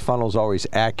comes through the funnels always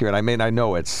accurate? I mean, I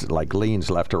know it's like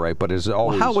leans left or right, but is it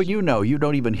always... Well, how would you know? You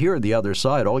don't even hear the other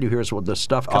side. All you hear is what the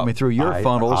stuff coming through your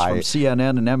funnels from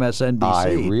CNN and MSNBC.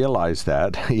 I realize that.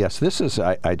 Yes, this is,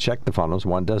 I checked the funnels.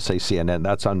 One does say CNN.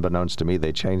 That's unbeknownst to me.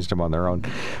 They changed them on their own.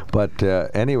 But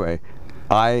anyway,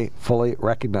 I fully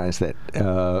recognize that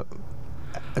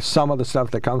some of the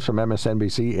stuff that comes from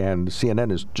MSNBC and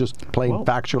CNN is just plain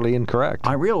factually incorrect.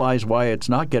 I realize why it's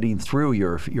not getting through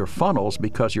your funnels,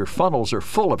 because your funnels are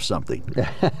full of something.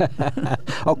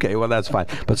 Okay, well, that's fine.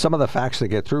 But some of the facts that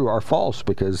get through are false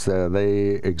because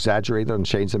they exaggerate them and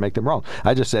change them, make them wrong.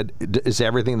 I just said, is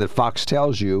everything that Fox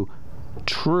tells you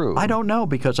true? I don't know,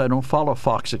 because I don't follow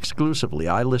Fox exclusively.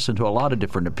 I listen to a lot of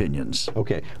different opinions.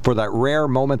 Okay. For that rare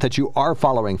moment that you are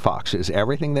following Fox, is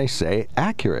everything they say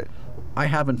accurate? I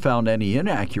haven't found any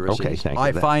inaccuracies. Okay, thank you.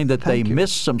 I find that they Thank you.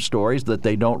 miss some stories, that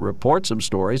they don't report some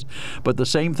stories, but the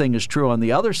same thing is true on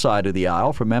the other side of the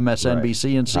aisle from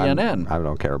MSNBC and CNN. I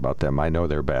don't care about them. I know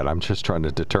they're bad. I'm just trying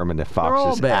to determine if They're all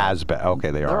Fox is bad. as bad.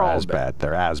 Okay, they They're are all as bad. bad.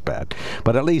 They're as bad.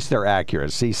 But at least they're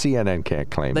accurate. See, CNN can't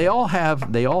claim They that. all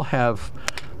have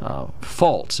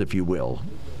faults, if you will,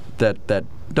 that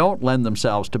don't lend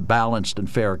themselves to balanced and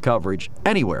fair coverage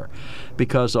anywhere,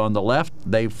 because on the left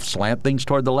they slant things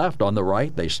toward the left, on the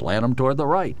right they slant them toward the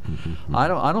right. I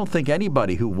don't think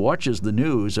anybody who watches the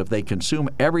news, if they consume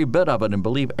every bit of it and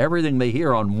believe everything they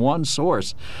hear on one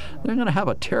source, they're going to have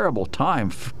a terrible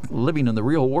time living in the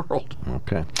real world.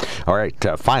 Okay. All right.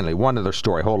 Finally, one other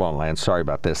story. Hold on, Lance. Sorry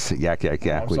about this. Yak.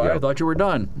 I'm We sorry, go. I thought you were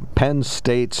done. Penn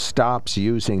State stops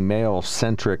using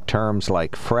male-centric terms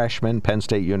like freshman. Penn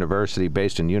State University,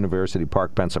 based in University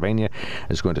Park, Pennsylvania,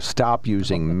 is going to stop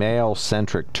using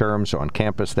male-centric terms on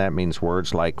campus. That means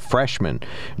words like freshman,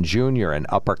 junior, and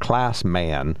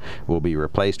upperclassman will be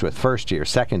replaced with first year,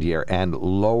 second year, and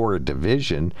lower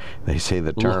division. They say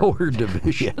the term. Lower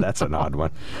division. Yeah, that's an odd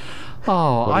one.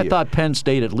 Oh, What do I you- thought Penn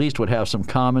State at least would have some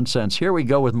common sense. Here we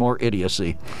go with more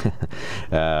idiocy.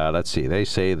 Let's see. They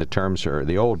say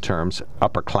the old terms,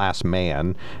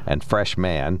 upperclassman and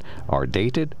freshman, are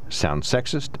dated, sound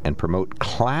sexist, and promote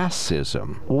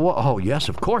classism. Oh, yes,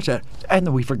 of course.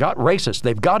 And we forgot racist.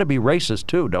 They've got to be racist,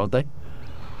 too, don't they?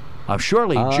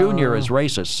 Surely junior is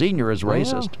racist. Senior is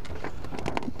racist.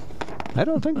 I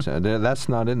don't think so. That's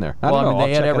not in there. Well, I mean, I'll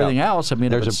they check add it everything out. else. I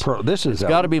mean, There's it's this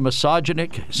got to be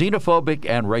misogynic, xenophobic,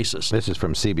 and racist. This is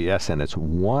from CBS, and it's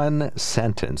one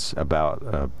sentence about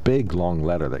a big, long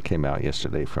letter that came out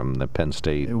yesterday from the Penn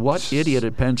State. What idiot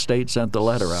at Penn State sent the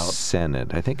letter out?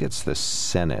 Senate. I think it's the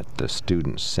Senate, the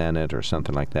Student Senate, or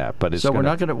something like that. But it's So we're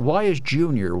not going to. Why is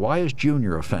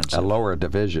junior offensive? a lower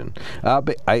division.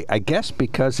 But I guess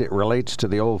because it relates to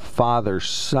the old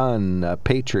father-son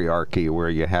patriarchy, where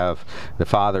you have the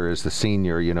father is the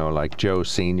senior, like Joe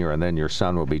Senior, and then your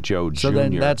son will be Joe So Junior.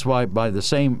 then that's why, by the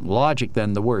same logic,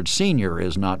 then the word senior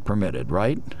is not permitted,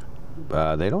 right?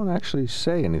 They don't actually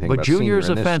say anything But about junior is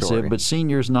senior in this offensive, story. but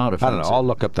senior is not I offensive. don't know. I'll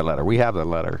look up the letter. We have the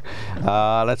letter.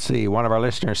 Let's see. One of our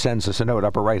listeners sends us a note,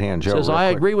 upper right-hand, Joe. Says, real I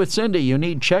quick. agree with Cindy. You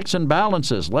need checks and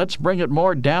balances. Let's bring it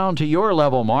more down to your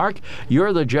level, Mark.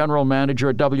 You're the general manager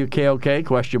at WKOK,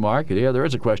 question mark. Yeah, there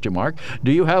is a question mark.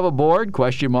 Do you have a board,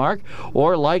 question mark?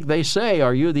 Or like they say,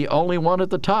 are you the only one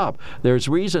at the top? There's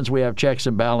reasons we have checks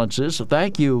and balances.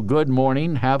 Thank you. Good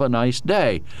morning. Have a nice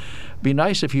day. Be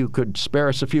nice if you could spare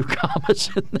us a few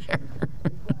commas in there.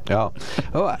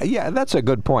 Yeah, that's a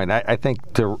good point. I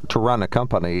think to run a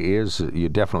company you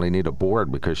definitely need a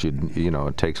board because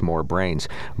it takes more brains.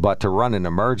 But to run an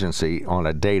emergency on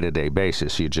a day-to-day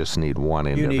basis, you just need one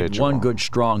individual. You need one good,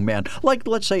 strong man. Like,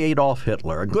 let's say, Adolf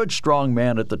Hitler, a good, strong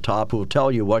man at the top who will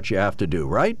tell you what you have to do,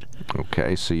 right?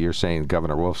 Okay, so you're saying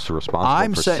Governor Wolf's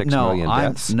responsible for 6 million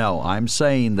deaths? I'm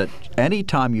saying that any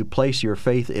time you place your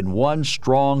faith in one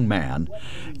strong man,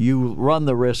 you run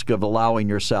the risk of allowing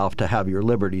yourself to have your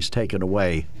liberties taken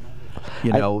away.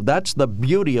 That's the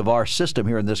beauty of our system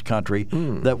here in this country,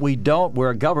 that we're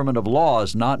a government of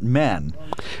laws, not men.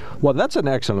 Well, that's an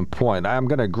excellent point. I'm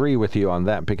going to agree with you on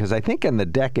that because I think in the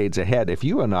decades ahead, if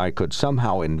you and I could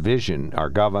somehow envision our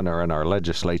governor and our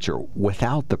legislature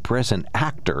without the present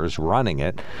actors running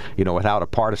it, without a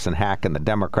partisan hack in the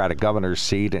Democratic governor's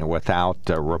seat and without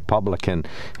Republican,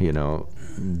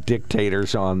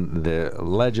 dictators on the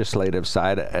legislative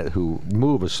side who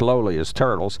move as slowly as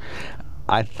turtles,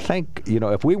 I think,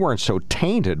 if we weren't so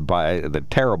tainted by the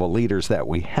terrible leaders that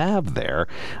we have there,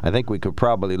 I think we could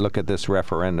probably look at this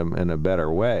referendum in a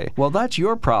better way. Well, that's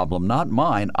your problem, not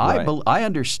mine. Right. I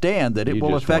understand that it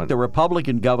will affect the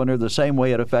Republican governor the same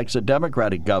way it affects a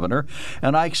Democratic governor,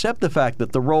 and I accept the fact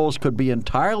that the roles could be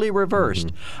entirely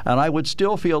reversed, and I would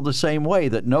still feel the same way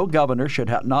that no governor should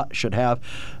have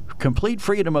complete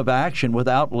freedom of action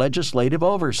without legislative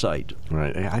oversight.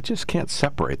 Right. I just can't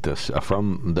separate this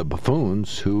from the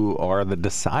buffoons who are the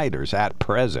deciders at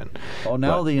present. Oh,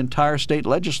 now the entire state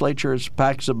legislature is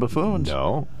packs of buffoons.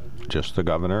 No, just the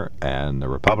governor and the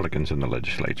Republicans in the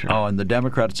legislature. Oh, and the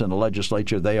Democrats in the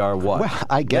legislature, they are what? Well,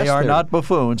 I guess they are they're- not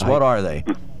buffoons. What are they?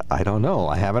 I don't know.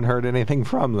 I haven't heard anything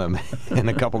from them in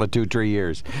a couple of 2-3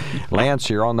 years. Lance,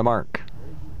 you're on the mark.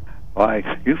 Why,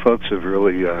 you folks have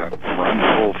really run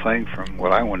the whole thing from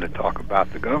what I wanted to talk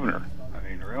about, the governor. I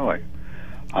mean, really.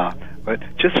 But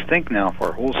just think now, if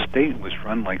our whole state was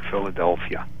run like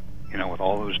Philadelphia, with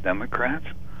all those Democrats,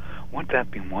 wouldn't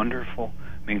that be wonderful?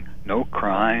 I mean, no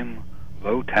crime,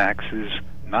 low taxes,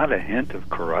 not a hint of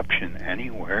corruption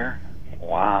anywhere.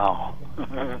 Wow.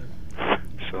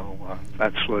 So,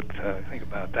 That's what I think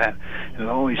about that. And it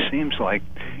always seems like,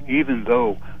 even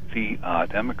though the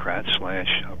Democrats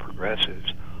 /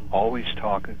 progressives always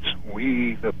talk, it's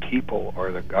we the people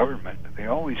or the government, they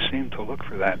always seem to look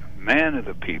for that man of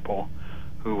the people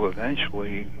who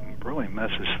eventually really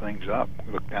messes things up.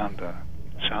 We look down to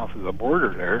south of the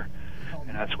border there,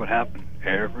 and that's what happened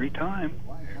every time.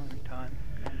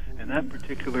 And that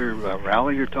particular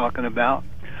rally you're talking about,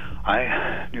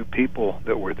 I knew people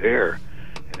that were there,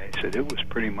 and they said it was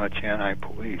pretty much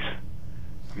anti-police.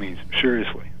 I mean,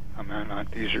 seriously. I mean,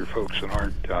 these are folks that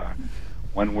aren't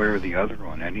one way or the other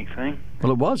on anything.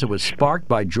 Well, it was sparked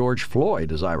by George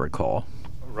Floyd, as I recall.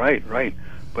 Right.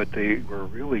 But they were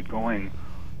really going,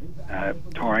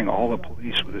 tarring all the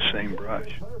police with the same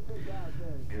brush.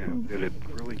 Did a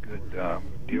really good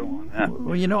deal on that.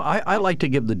 Well, I like to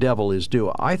give the devil his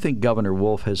due. I think Governor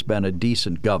Wolf has been a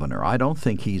decent governor. I don't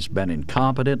think he's been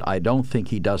incompetent. I don't think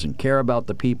he doesn't care about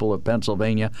the people of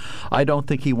Pennsylvania. I don't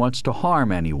think he wants to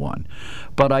harm anyone.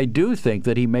 But I do think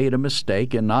that he made a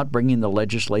mistake in not bringing the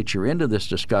legislature into this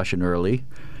discussion early,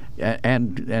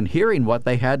 and hearing what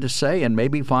they had to say and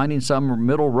maybe finding some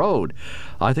middle road.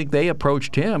 I think they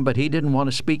approached him, but he didn't want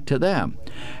to speak to them.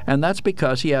 And that's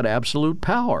because he had absolute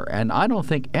power. And I don't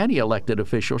think any elected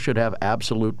official should have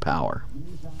absolute power.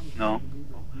 No.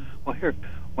 Well, here,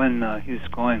 when he was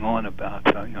going on about,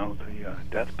 the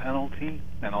death penalty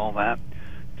and all that,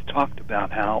 he talked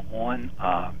about how on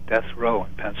death row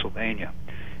in Pennsylvania,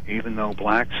 even though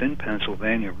blacks in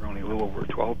Pennsylvania were only a little over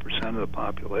 12% of the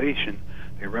population,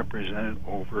 they represented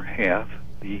over half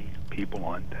the people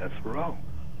on death row.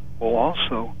 Well,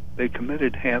 also, they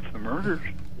committed half the murders.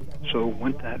 So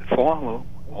wouldn't that follow,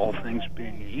 all things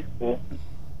being equal,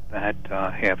 that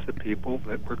half the people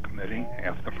that were committing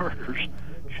half the murders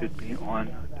should be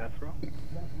on death row?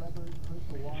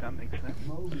 Does that make sense?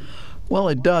 Well,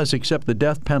 it does, except the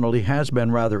death penalty has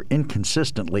been rather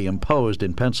inconsistently imposed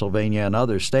in Pennsylvania and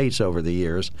other states over the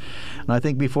years. And I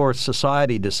think before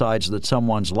society decides that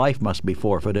someone's life must be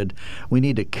forfeited, we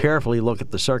need to carefully look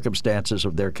at the circumstances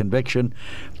of their conviction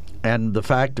and the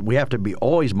fact we have to be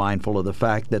always mindful of the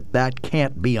fact that that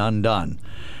can't be undone.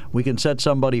 We can set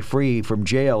somebody free from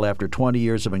jail after 20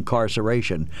 years of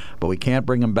incarceration, but we can't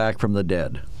bring them back from the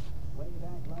dead.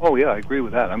 Oh, yeah, I agree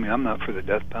with that. I mean, I'm not for the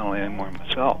death penalty anymore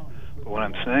myself. But what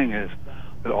I'm saying is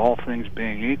that all things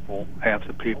being equal, half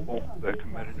the people that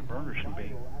committed the murder should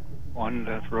be on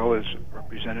death row as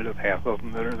representative, half of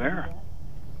them that are there.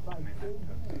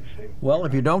 Well,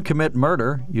 if you don't commit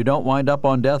murder, you don't wind up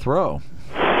on death row.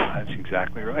 That's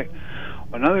exactly right.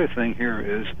 Another thing here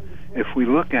is, if we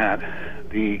look at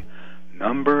the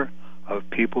number of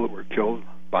people that were killed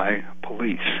by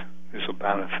police, is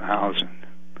about 1,000.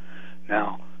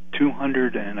 Now,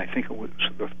 200, and I think it was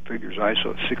the figures I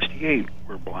saw, 68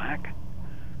 were black.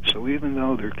 So even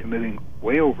though they're committing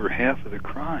way over half of the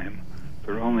crime,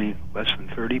 they're only less than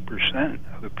 30%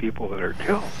 of the people that are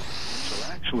killed.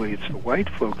 So actually, it's the white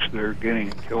folks that are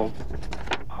getting killed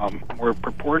more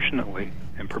proportionately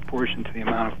in proportion to the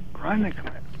amount of crime they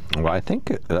commit. Well, I think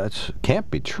that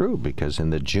can't be true, because in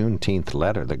the Juneteenth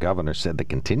letter, the governor said the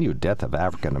continued death of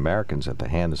African Americans at the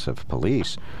hands of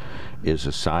police is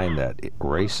a sign that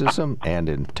racism and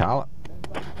intolerance.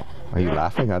 Are you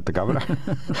laughing at the governor?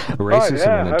 Racism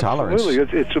and intolerance.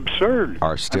 Absolutely. It's absurd.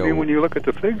 Are still. I mean, when you look at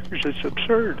the figures, it's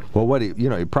absurd. Well, what he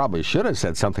probably should have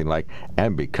said something like,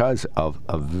 and because of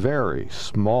a very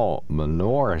small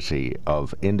minority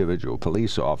of individual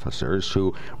police officers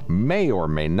who may or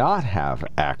may not have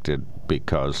acted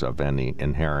because of any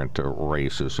inherent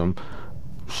racism,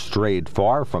 strayed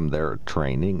far from their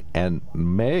training, and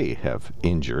may have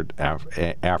injured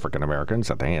African Americans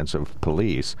at the hands of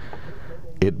police,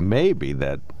 it may be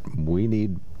that we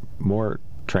need more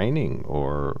training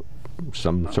or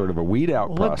some sort of a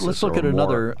weed-out process. Let's look at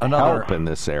another help in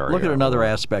this area. Look at another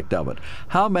aspect of it.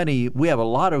 We have a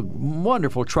lot of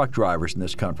wonderful truck drivers in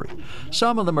this country.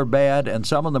 Some of them are bad, and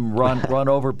some of them run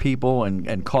over people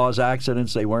and cause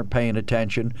accidents. They weren't paying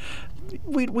attention.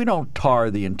 We don't tar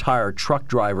the entire truck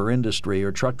driver industry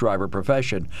or truck driver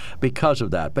profession because of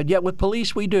that. But yet with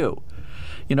police we do.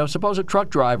 Suppose a truck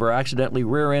driver accidentally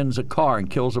rear-ends a car and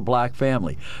kills a black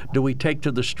family. Do we take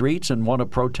to the streets and want to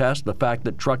protest the fact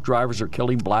that truck drivers are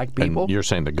killing black people? And you're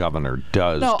saying the governor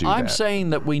does do that? No, I'm saying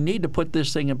that we need to put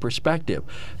this thing in perspective.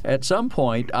 At some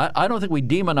point, I don't think we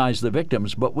demonize the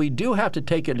victims, but we do have to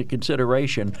take into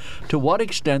consideration to what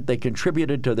extent they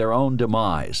contributed to their own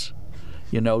demise.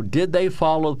 Did they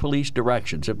follow police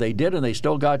directions? If they did and they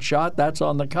still got shot, that's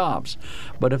on the cops.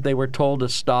 But if they were told to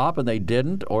stop and they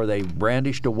didn't, or they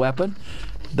brandished a weapon,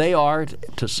 they are,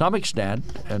 to some extent,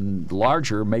 and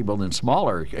larger, maybe than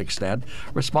smaller extent,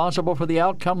 responsible for the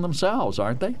outcome themselves,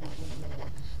 aren't they?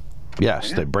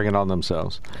 Yes, they bring it on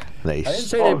themselves. I didn't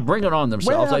say they bring it on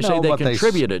themselves. I say they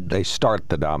contributed. They start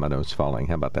the dominoes falling.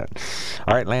 How about that?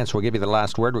 All right, Lance, we'll give you the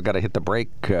last word. We've got to hit the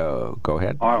break. Go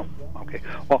ahead. Oh, okay.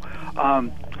 Well,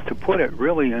 to put it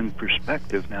really in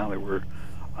perspective now, there were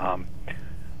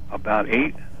about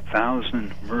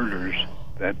 8,000 murders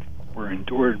that were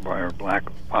endured by our black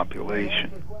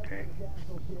population. Okay,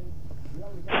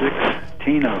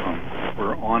 16 of them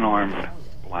were unarmed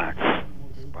blacks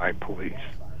by police.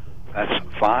 That's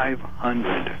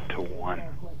 500 to 1.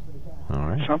 All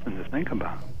right. Something to think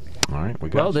about. All right.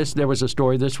 There was a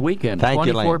story this weekend. Thank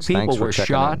 24 you, Lance. people were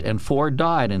shot and 4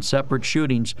 died in separate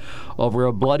shootings over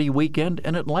a bloody weekend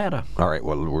in Atlanta. All right.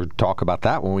 Well, we'll talk about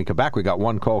that when we come back. We got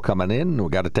one call coming in. We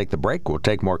got to take the break. We'll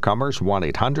take more comers.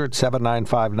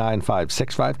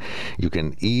 1-800-795-9565. You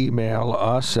can email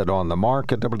us at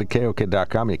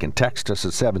onthemark@wkok.com. You can text us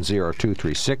at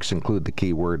 70236. Include the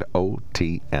keyword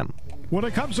OTM. When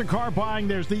it comes to car buying,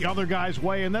 there's the other guy's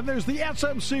way, and then there's the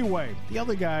SMC way. The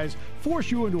other guys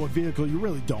force you into a vehicle you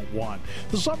really don't want.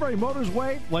 The Sunbury Motors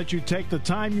way lets you take the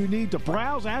time you need to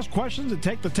browse, ask questions, and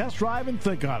take the test drive and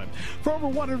think on it. For over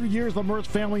 100 years, the Mertz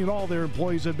family and all their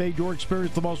employees have made your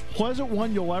experience the most pleasant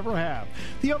one you'll ever have.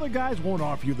 The other guys won't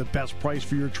offer you the best price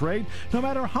for your trade, no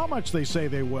matter how much they say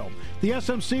they will. The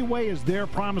SMC way is their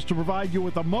promise to provide you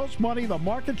with the most money the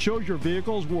market shows your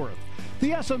vehicle is worth.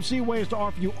 The SMC way is to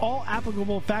offer you all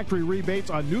applicable factory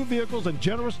rebates on new vehicles and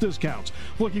generous discounts.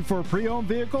 Looking for a pre-owned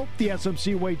vehicle? The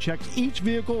SMC way checks each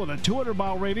vehicle in a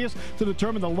 200-mile radius to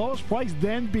determine the lowest price,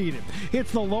 then beat it.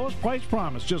 It's the lowest price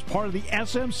promise, just part of the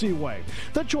SMC way.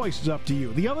 The choice is up to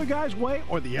you, the other guy's way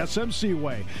or the SMC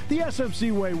way. The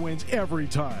SMC way wins every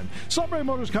time. Sunbury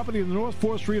Motors Company in the North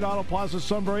 4th Street Auto Plaza,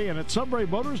 Sunbury, and at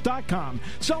sunburymotors.com.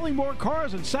 Selling more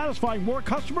cars and satisfying more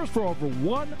customers for over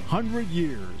 100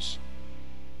 years.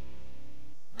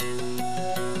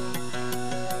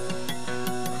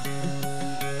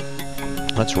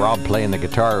 That's Rob playing the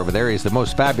guitar over there. He's the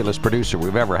most fabulous producer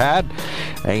we've ever had,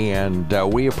 and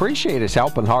we appreciate his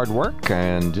help and hard work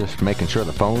and just making sure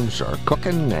the phones are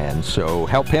cooking. And so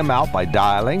help him out by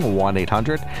dialing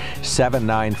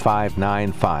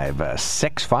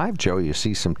 1-800-795-9565. Joe, you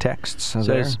see some texts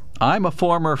there? I'm a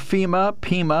former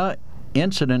FEMA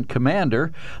incident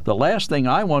commander. The last thing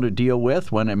I want to deal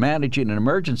with when managing an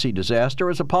emergency disaster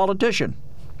is a politician.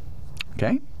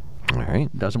 Okay? All right.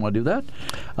 Doesn't want to do that.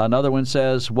 Another one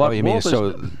says, "What?"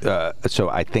 So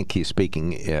I think he's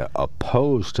speaking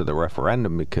opposed to the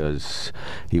referendum because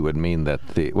he would mean that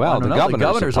the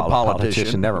governor's a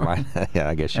politician. Never mind. Yeah,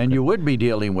 I guess. You would be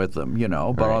dealing with them,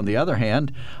 But right. On the other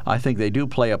hand, I think they do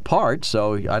play a part.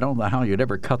 So I don't know how you'd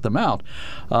ever cut them out.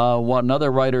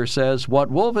 Another writer says, "What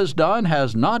Wolf has done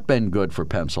has not been good for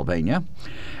Pennsylvania."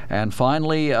 And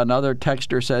finally, another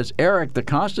texter says, "Eric, the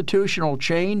constitutional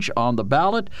change on the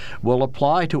ballot will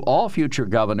apply to all future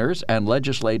governors and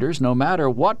legislators, no matter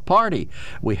what party.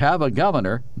 We have a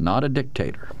governor, not a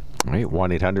dictator." All right,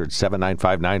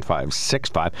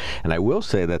 1-800-795-9565. And I will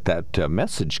say that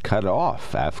message cut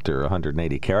off after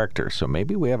 180 characters, so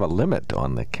maybe we have a limit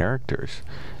on the characters.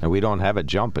 And we don't have a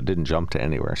jump. It didn't jump to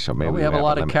anywhere, so maybe we have a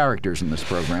lot of characters in this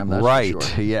program, that's right, for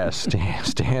sure. Yes.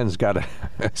 Stan's got to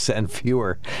send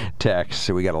fewer texts,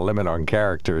 so we got a limit on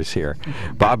characters here.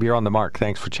 Bob, you're on the mark.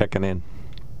 Thanks for checking in.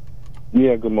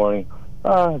 Yeah, good morning.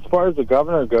 As far as the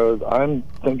governor goes, I'm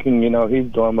thinking,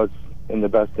 he's doing what's in the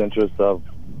best interest of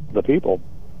the people.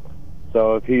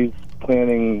 So if he's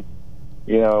planning,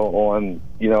 on,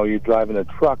 you're driving a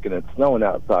truck and it's snowing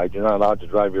outside, you're not allowed to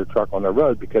drive your truck on the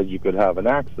road because you could have an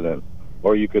accident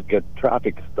or you could get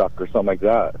traffic stuck or something like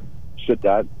that. Should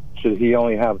he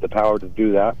only have the power to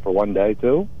do that for one day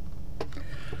too?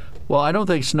 Well, I don't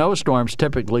think snowstorms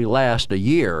typically last a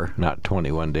year. Not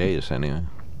 21 days, anyway.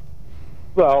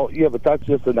 Well, yeah, but that's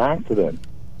just an accident.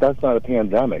 That's not a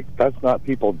pandemic. That's not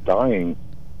people dying,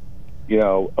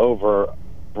 over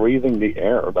breathing the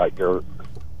air that you're,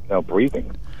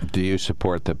 breathing. Do you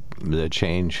support the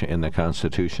change in the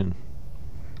Constitution?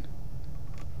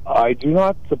 I do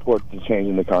not support the change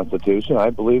in the Constitution.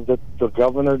 I believe that the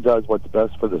governor does what's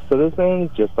best for the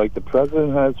citizens, just like the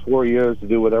president has 4 years to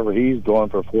do whatever he's doing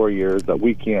for 4 years, that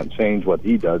we can't change what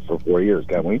he does for 4 years,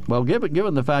 can we? Well,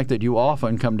 given the fact that you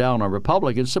often come down on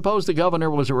Republicans, suppose the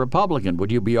governor was a Republican.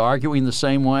 Would you be arguing the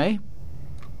same way?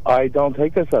 I don't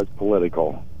take this as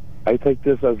political. I take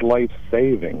this as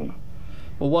life-saving.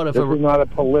 Well, what if this is not a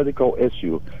political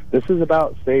issue. This is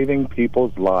about saving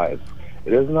people's lives.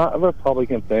 It is not a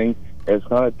Republican thing. It's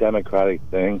not a Democratic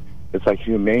thing. It's a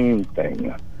humane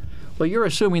thing. Well, you're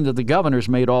assuming that the governor's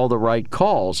made all the right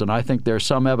calls, and I think there's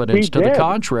some evidence to the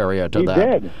contrary to that. He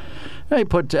did. He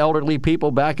put elderly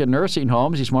people back in nursing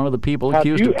homes. He's one of the people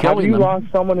accused of killing them. Have you lost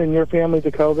someone in your family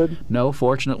to COVID? No,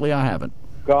 fortunately, I haven't.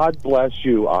 God bless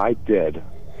you. I did.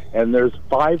 And there's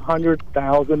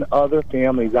 500,000 other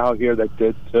families out here that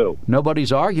did too.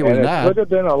 Nobody's arguing that. And it could have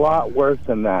been a lot worse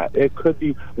than that. It could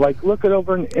be, like, look at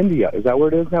over in India. Is that where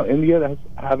it is now? India that's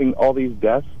having all these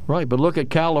deaths? Right, but look at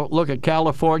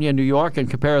California and New York and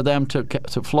compare them to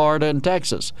Florida and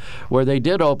Texas, where they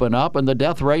did open up and the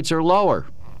death rates are lower.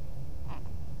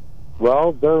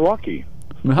 Well, they're lucky.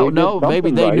 No,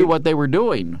 maybe they knew what they were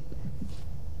doing.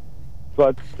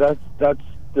 But that's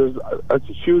a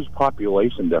huge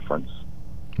population difference.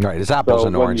 Right, it's apples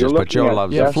and oranges, but Joe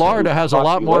loves it. Florida has a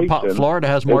lot more. Florida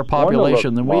has more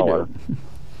population than we do.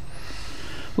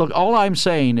 Look, all I'm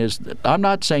saying is, I'm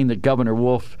not saying that Governor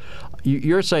Wolf.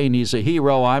 You're saying he's a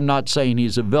hero. I'm not saying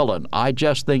he's a villain. I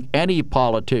just think any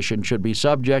politician should be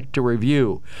subject to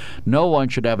review. No one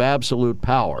should have absolute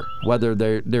power, whether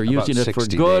they're using it for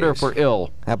good or for ill.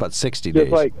 How about 60 Just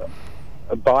days? like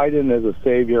Biden is a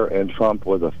savior and Trump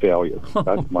was a failure.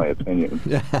 That's my opinion.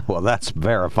 Well, that's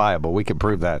verifiable. We can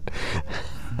prove that.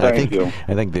 Thank you.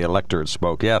 I think the electorate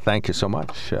spoke. Yeah, thank you so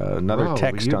much. Another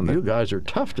text on the... You guys are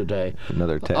tough today.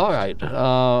 Another text. All right.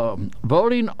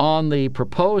 Voting on the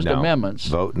proposed amendments.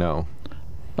 Vote no.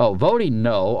 Oh, voting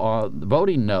no.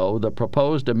 Voting no, the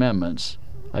proposed amendments.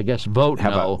 I guess vote no.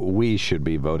 How about we should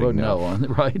be voting no?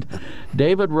 Right.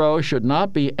 David Rowe should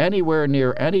not be anywhere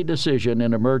near any decision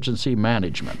in emergency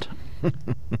management.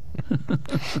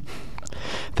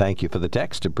 Thank you for the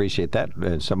text. Appreciate that.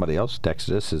 Somebody else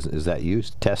texted us. Is that you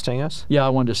testing us? Yeah, I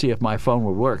wanted to see if my phone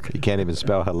would work. You can't even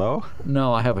spell hello?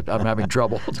 No, I'm having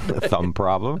trouble. Thumb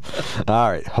problem?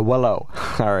 All right. Hello.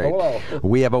 All right. Hello.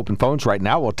 We have open phones right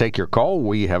now. We'll take your call.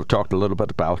 We have talked a little bit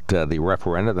about the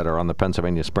referenda that are on the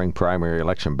Pennsylvania spring primary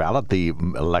election ballot. The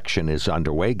election is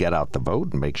underway. Get out the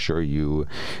vote and make sure you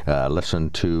listen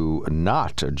to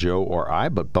not Joe or I,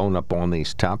 but bone up on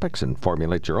these topics and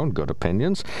formulate your own good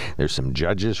opinions. There's some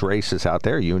judges races out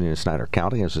there. Union and Snyder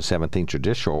County has a 17th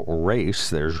judicial race.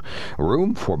 There's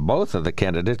room for both of the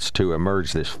candidates to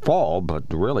emerge this fall, but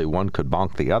really one could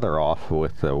bonk the other off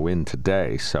with a win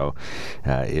today. So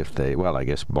if they, well, I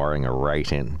guess barring a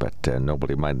write-in, but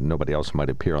nobody else might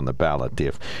appear on the ballot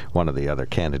if one of the other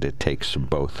candidate takes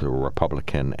both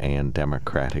Republican and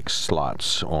Democratic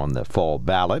slots on the fall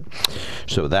ballot.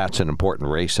 So that's an important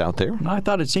race out there. I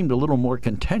thought it seemed a little more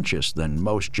contentious than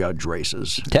most judge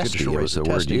races. Testy was the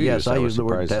word you used. Yes, I used the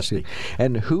word testy.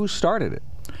 And who started it?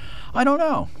 I don't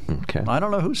know. Okay. I don't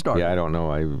know who started it. Yeah, I don't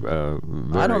know.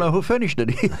 I don't know who finished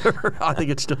it either. I think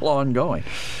it's still ongoing.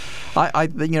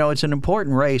 It's an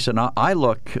important race, and I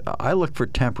look for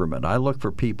temperament. I look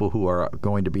for people who are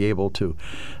going to be able to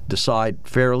decide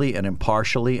fairly and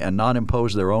impartially and not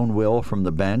impose their own will from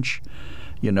the bench.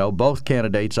 You know, both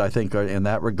candidates, I think, in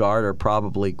that regard, are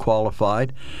probably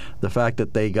qualified. The fact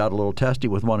that they got a little testy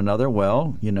with one another,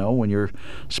 well, you know, when you're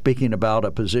speaking about a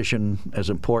position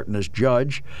as important as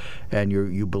judge and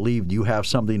you believe you have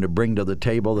something to bring to the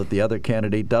table that the other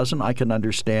candidate doesn't, I can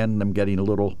understand them getting a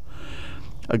little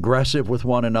aggressive with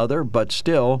one another, but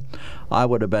still, I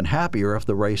would have been happier if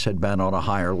the race had been on a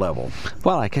higher level.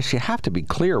 Well, I guess you have to be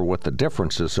clear what the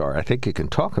differences are. I think you can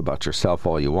talk about yourself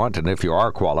all you want, and if you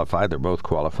are qualified, they're both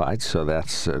qualified, so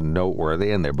that's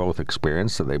noteworthy, and they're both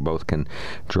experienced, so they both can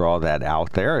draw that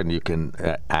out there, and you can,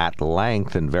 at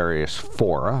length in various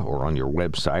fora or on your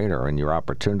website or in your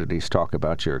opportunities, talk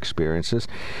about your experiences.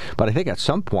 But I think at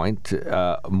some point,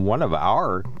 one of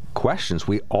our questions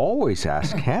we always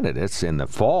ask candidates in the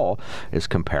fall is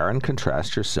compare and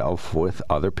contrast yourself with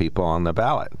other people on the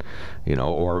ballot, you know,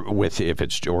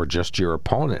 or just your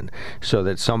opponent, so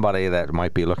that somebody that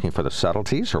might be looking for the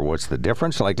subtleties or what's the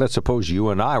difference. Like, let's suppose you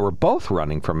and I were both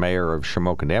running for mayor of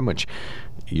Shamokin Dam, which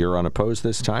you're unopposed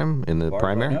this time in the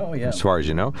primary? As far as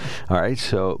you know. All right.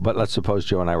 So, but let's suppose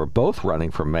Joe and I were both running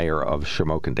for mayor of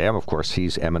Shamokin Dam. Of course,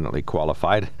 he's eminently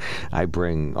qualified. I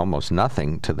bring almost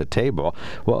nothing to the table.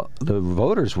 Well, the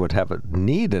voters would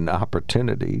need an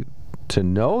opportunity to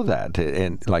know that.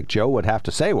 And like Joe would have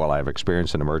to say, well, I have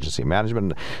experience in emergency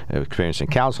management, experience in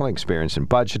counseling, experience in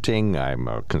budgeting. I'm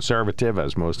a conservative,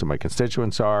 as most of my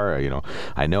constituents are.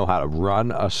 I know how to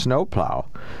run a snowplow.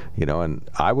 And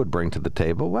I would bring to the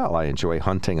table, well, I enjoy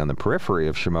hunting on the periphery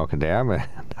of Shamokin Dam.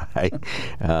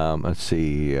 Let's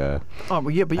see. But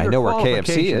I know where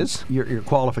KFC is. Your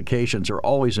qualifications are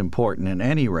always important in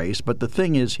any race. But the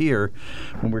thing is here,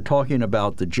 when we're talking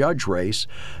about the judge race,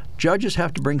 judges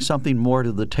have to bring something more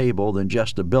to the table than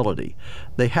just ability.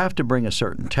 They have to bring a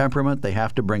certain temperament. They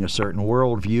have to bring a certain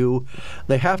worldview.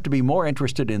 They have to be more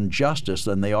interested in justice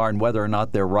than they are in whether or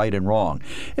not they're right and wrong.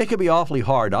 It can be awfully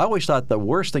hard. I always thought the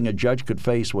worst thing a judge could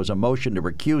face was a motion to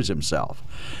recuse himself,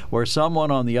 where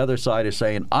someone on the other side is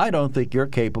saying, I don't think you're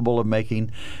capable of making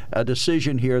a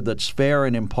decision here that's fair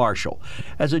and impartial.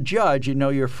 As a judge,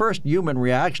 your first human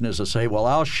reaction is to say, well,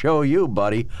 I'll show you,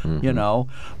 buddy,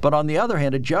 But on the other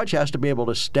hand, a judge has to be able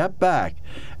to step back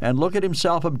and look at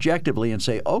himself objectively and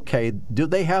say, okay, do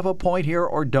they have a point here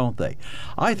or don't they?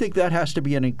 I think that has to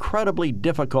be an incredibly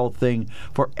difficult thing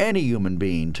for any human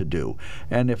being to do.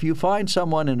 And if you find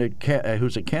someone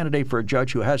who's a candidate for a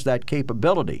judge who has that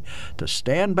capability to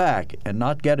stand back and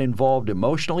not get involved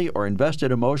emotionally or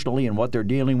invested emotionally in what they're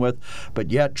dealing with,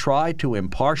 but yet try to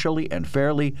impartially and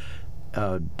fairly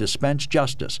dispense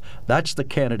justice. That's the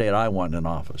candidate I want in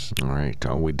office. All right.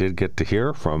 We did get to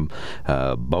hear from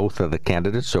both of the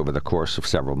candidates over the course of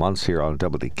several months here on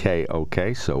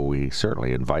WKOK, so we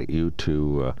certainly invite you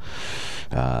to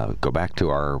go back to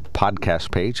our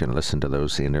podcast page and listen to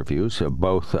those interviews.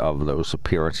 Both of those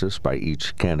appearances by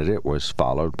each candidate was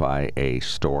followed by a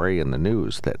story in the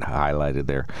news that highlighted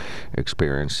their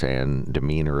experience and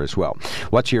demeanor as well.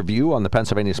 What's your view on the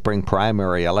Pennsylvania spring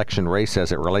primary election race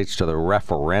as it relates to the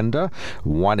referenda?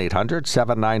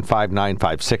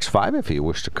 1-800-795-9565. If you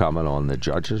wish to comment on the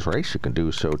judges race, you can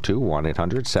do so too.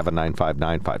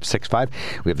 1-800-795-9565.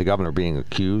 We have the governor being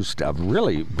accused of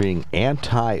really being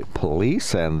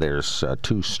anti-police, and there's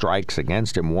two strikes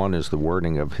against him. One is the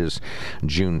wording of his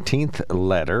Juneteenth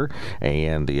letter,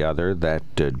 and the other that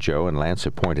Joe and Lance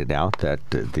have pointed out that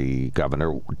the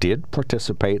governor did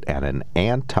participate at an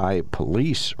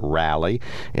anti-police rally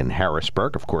in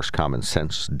Harrisburg. Of course, common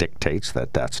sense dictates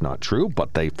that that's not true,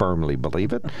 but they firmly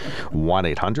believe it.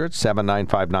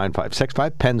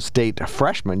 1-800-795-9565. Penn State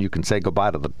freshmen, you can say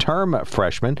goodbye to the term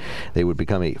freshman. They would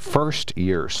become a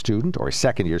first-year student or a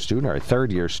second-year student or a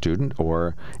third-year student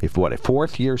or, a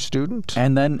fourth-year student?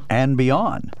 And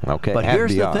beyond. Okay, but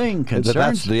here's the thing.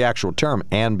 That's the actual term,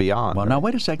 and beyond. Well, now,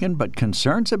 wait a second, but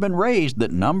concerns have been raised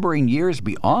that numbering years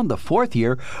beyond the fourth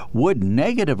year would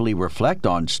negatively reflect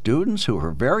on students who,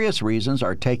 for various reasons,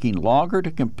 are taking longer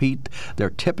to complete their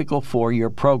typical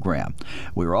four-year program.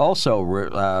 We were also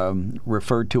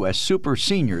referred to as super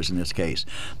seniors in this case.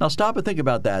 Now, stop and think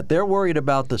about that. They're worried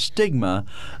about the stigma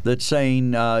that's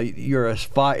saying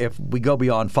if we go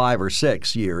beyond 5 or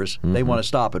 6 years, they want to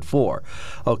stop at 4.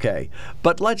 Okay.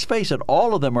 But let's face it,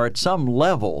 all of them are at some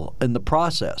level in the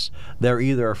process. They're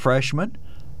either a freshman,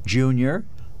 junior,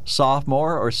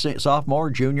 sophomore,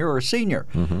 junior, or senior.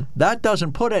 That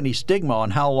doesn't put any stigma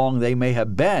on how long they may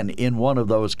have been in one of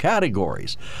those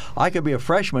categories. I could be a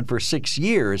freshman for 6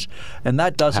 years, and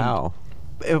that doesn't... How?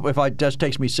 If it just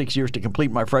takes me 6 years to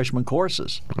complete my freshman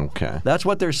courses. Okay. That's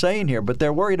what they're saying here, but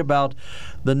they're worried about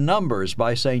the numbers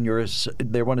by saying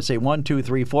they want to say 1, 2,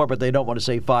 3, 4, but they don't want to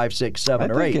say 5, 6, 7,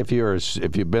 or 8. I think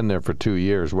if you've been there for 2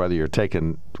 years, whether you're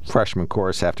taking freshman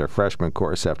course after freshman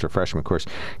course after freshman course,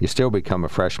 you still become a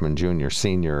freshman, junior,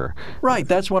 senior. Right,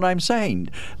 that's what I'm saying.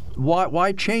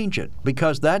 Why change it?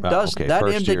 Because that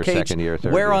indicates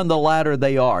where on the ladder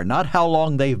they are, not how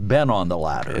long they've been on the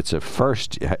ladder. It's a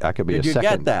first. I could be Did a you second.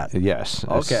 get that? Yes.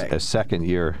 Okay. A second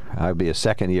year. I'd be a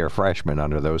second-year freshman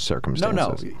under those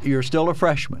circumstances. No, you're still a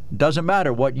freshman. Doesn't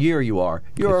matter what year you are.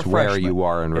 You're a freshman. It's where you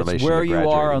are in relation to graduating. It's where you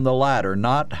are on the ladder,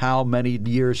 not how many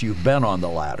years you've been on the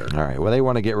ladder. All right. Well, they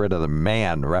want to get rid of the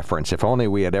man reference. If only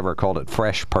we had ever called it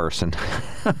fresh person,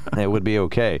 it would be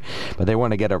okay. But they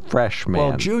want to get a fresh man.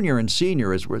 Well, junior and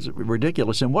senior is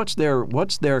ridiculous. And what's their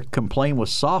complaint with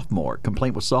sophomore?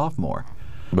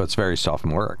 But it's very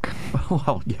sophomoric.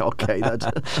 Well, yeah, okay. That's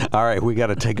all right. We got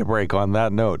to take a break on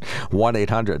that note.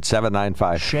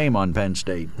 1-800-795. Shame on Penn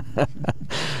State.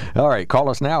 All right. Call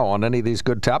us now on any of these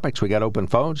good topics. We got open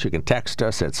phones. You can text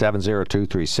us at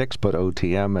 70236. Put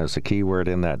OTM as a keyword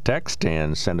in that text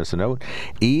and send us a note.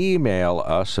 Email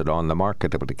us at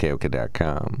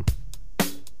onthemark@wkok.com.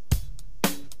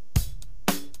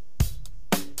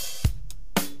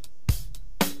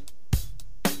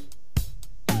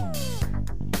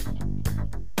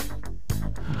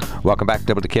 Welcome back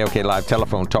to WKOK Live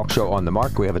Telephone Talk Show on the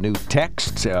Mark. We have a new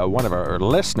text. One of our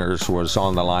listeners was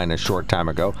on the line a short time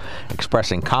ago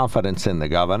expressing confidence in the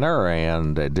governor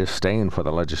and disdain for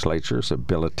the legislature's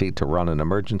ability to run an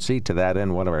emergency. To that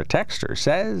end, one of our texters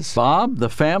says, Bob, the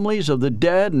families of the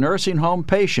dead nursing home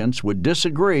patients would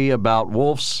disagree about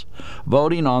Wolf's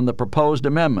voting on the proposed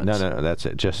amendments. No, that's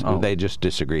it. They just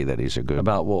disagree that he's a good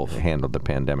about Wolf. Handled the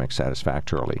pandemic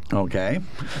satisfactorily. Okay.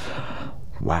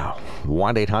 Wow.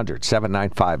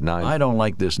 1-800-7959. I don't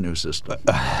like this new system.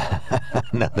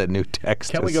 The new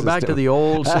text. Can we go back to the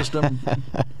old system?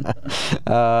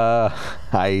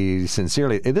 I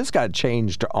sincerely, this got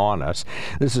changed on us.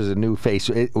 This is a new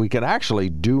face. We can actually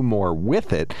do more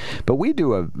with it, but we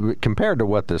do compared to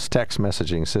what this text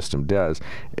messaging system does,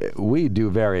 we do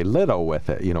very little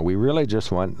with it. We really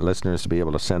just want listeners to be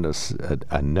able to send us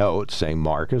a note saying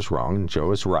Mark is wrong and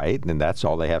Joe is right, and that's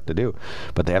all they have to do.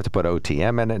 But they have to put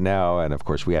OTM in it now, and of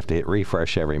course we have to hit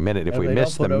refresh every minute if we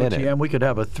miss the minute. OTM, we could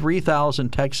have a 3,000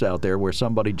 text out there where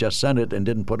somebody just sent it and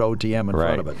didn't put OTM in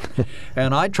front of it.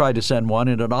 And I tried to send one,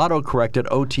 and it auto-corrected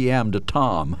OTM to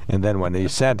Tom. And then when he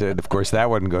sent it, of course, that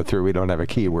wouldn't go through. We don't have a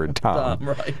keyword Tom.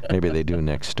 Right. Maybe they do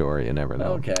next door. You never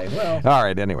know. Okay, well. All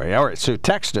right, anyway. All right, so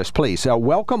text us, please.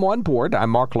 Welcome on board. I'm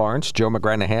Mark Lawrence. Joe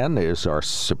McGranahan is our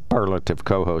superlative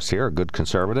co-host here, a good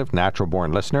conservative,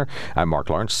 natural-born listener. I'm Mark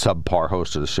Lawrence, subpar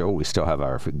host of the show. We still have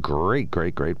our great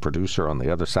producer on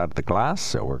the other side of the glass,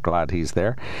 so we're glad he's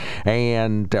there.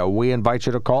 And we invite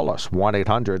you to call us,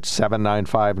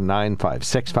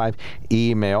 1-800-795-9565.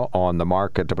 Email on the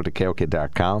mark at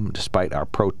WKOK.com. Despite our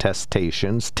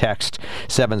protestations, text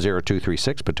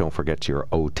 70236, but don't forget your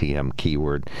OTM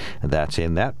keyword. That's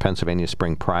in that. Pennsylvania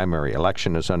spring primary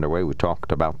election is underway. We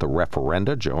talked about the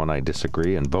referenda. Joe and I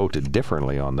disagree and voted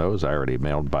differently on those. I already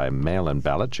mailed by mail-in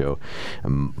ballot. Joe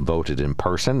voted in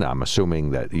person. I'm assuming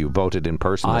that you voted in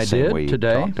person the same way you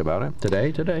talked about it.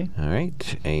 Today. All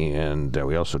right. And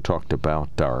we also talked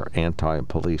about our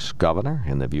anti-police governor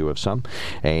in the view of some.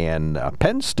 And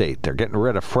Penn State, they're getting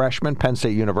rid of freshmen. Penn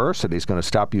State University is going to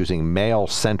stop using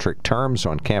male-centric terms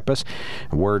on campus.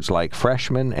 Words like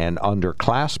freshman and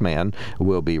underclassman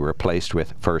will be replaced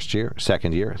with first year,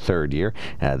 second year, third year.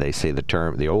 They say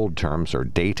the old terms are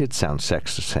dated, sound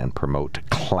sexist, and promote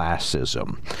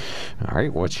classism. All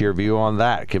right. What's your view on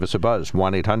that? Give us a buzz.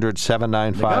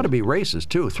 1-800-795. They got to be racist,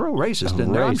 too. Throw racist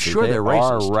in there. I'm sure they're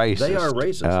racist. They are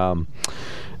racist.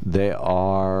 They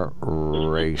are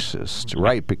racist.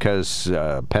 Right, because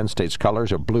Penn State's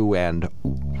colors are blue and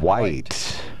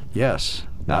white. Yes,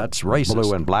 that's racist.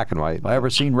 Blue and black and white. If I ever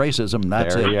seen racism,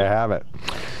 that's there it. You have it.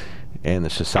 And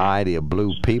the Society of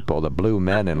Blue People, the blue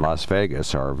men in Las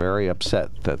Vegas, are very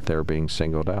upset that they're being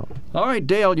singled out. All right,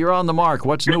 Dale, you're on the mark.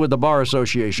 What's new with the Bar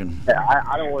Association?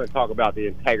 I don't want to talk about the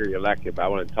integrity of the election, but I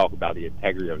want to talk about the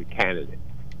integrity of the candidate.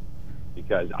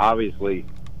 Because obviously,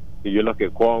 if you look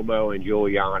at Cuomo and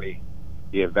Giuliani,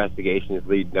 the investigation is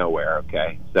leading nowhere,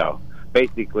 okay? So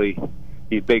basically,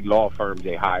 these big law firms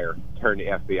they hire turn the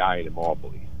FBI into mall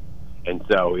police. And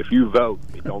so if you vote,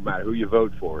 it don't matter who you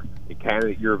vote for, the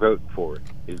candidate you're voting for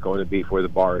is going to be for the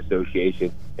Bar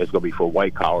Association. It's going to be for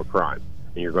white-collar crime.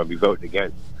 And you're going to be voting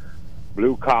against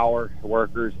blue-collar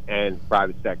workers and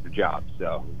private sector jobs.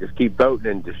 So just keep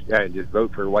voting and just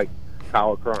vote for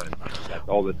white-collar crime. That's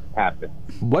all that's happened.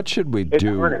 What should we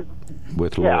do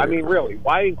with lawyers? Yeah, I mean, really,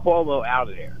 why isn't Cuomo out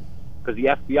of there? Because the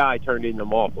FBI turned into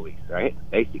mall police, right?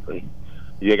 Basically.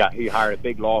 He hired a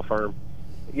big law firm.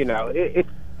 You know, it's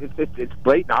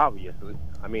blatant obvious.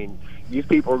 I mean, these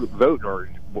people are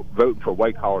voting for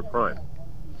white-collar crime.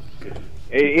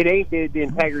 It ain't the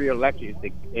integrity of the election.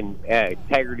 It's the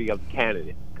integrity of the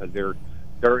candidate, because they're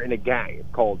in a gang.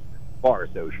 It's called Bar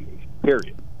Association,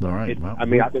 period. All right. I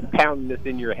mean, I've been pounding this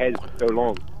in your head for so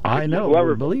long. I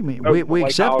know. Believe me, we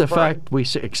accept the fact. We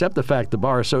accept the fact the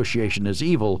Bar Association is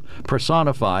evil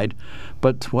personified.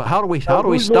 But how do we stop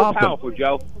them? Who's more powerful,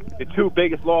 Joe? The two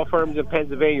biggest law firms in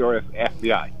Pennsylvania or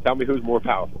FBI? Tell me who's more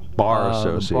powerful. Bar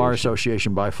Association. Bar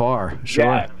Association by far.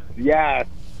 Sure. Yes.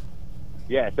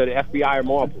 So the FBI are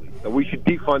mall police. So we should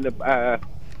defund the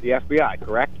FBI,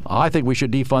 correct? I think we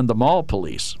should defund the mall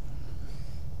police.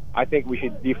 I think we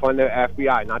should defund the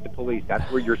FBI, not the police. That's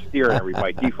where you're steering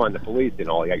everybody. Defund the police and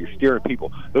all that. You're steering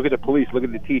people. Look at the police. Look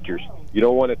at the teachers. You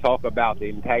don't want to talk about the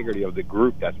integrity of the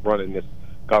group that's running this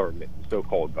government,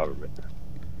 so-called government.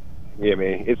 Yeah, I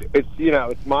mean,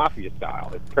 it's mafia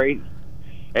style. It's crazy,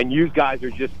 and you guys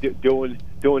are just doing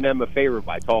them a favor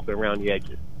by talking around the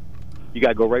edges. You got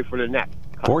to go right for the neck.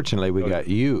 Fortunately, we got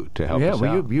you to help us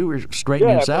out. You were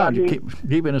straightening us out. You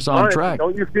keeping us on track.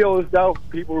 Don't you feel as though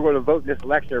people who are going to vote in this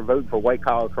election are voting for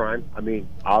white-collar crime? I mean,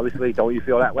 obviously, don't you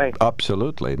feel that way?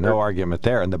 Absolutely. No argument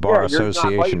there. And the Bar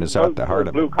Association is at the heart of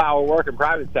it. Blue-collar work in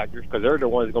private sectors, because they're the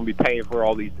ones going to be paying for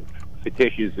all these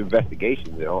fictitious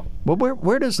investigations, you know. Well,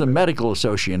 where does the medical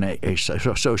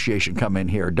association come in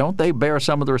here? Don't they bear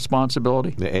some of the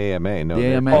responsibility? The AMA, no. The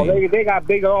AMA. Oh, they got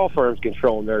big law firms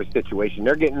controlling their situation.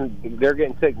 They're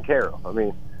getting taken care of. I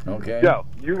mean, okay. So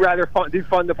you rather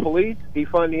defund the police,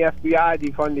 defund the FBI,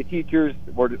 defund the teachers,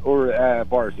 or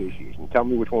Bar Association? Tell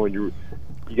me which one would you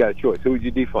got a choice. Who would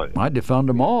you defund? I defund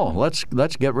them all. Let's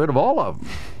get rid of all of them.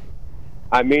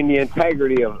 I mean, the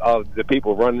integrity of the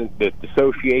people running the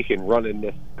association running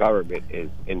this government is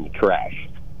in the trash.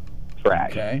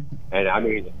 Okay. And I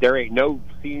mean, there ain't no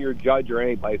senior judge or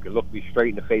anybody who can look me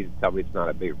straight in the face and tell me it's not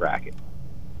a big racket.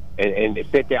 And they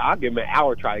sit there, I'll give them an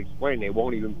hour to try to explain. They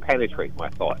won't even penetrate my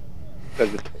thought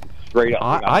because it's straight up.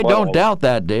 I don't doubt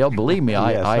that, Dale. Believe me,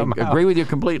 I agree with you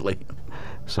completely.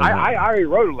 I already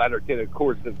wrote a letter to the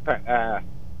courts of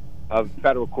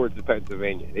federal courts of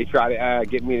Pennsylvania. They tried to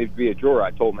get me to be a juror.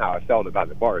 I told them how I felt about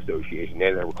the Bar Association.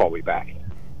 They never called me back.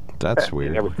 That's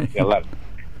weird. Never sent me a letter.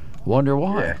 Wonder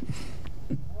why?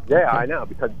 Yeah, I know,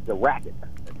 because the racket.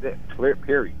 That's it. Clear,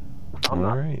 period. All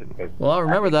right. Well, I'll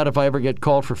remember that if I ever get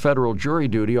called for federal jury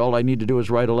duty, all I need to do is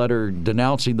write a letter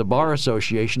denouncing the Bar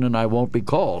Association, and I won't be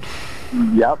called.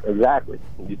 Yep, exactly.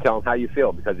 You tell them how you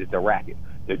feel, because it's a racket.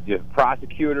 The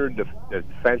prosecutor, the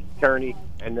defense attorney,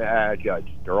 and the judge,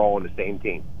 they're all on the same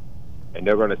team. And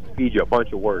they're going to feed you a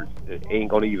bunch of words that ain't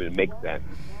going to even make sense.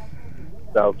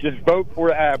 So just vote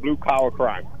for blue-collar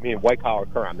crime. I mean, white-collar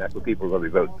crime. That's what people are going to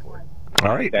be voting for.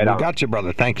 All right. We got you,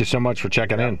 brother. Thank you so much for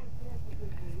checking in.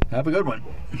 Have a good one.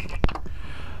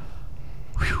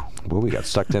 Well, we got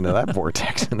sucked into that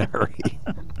vortex in a hurry.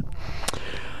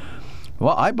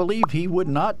 Well, I believe he would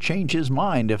not change his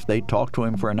mind if they talked to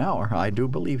him for an hour. I do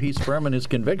believe he's firm in his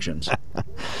convictions.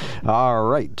 All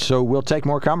right. So we'll take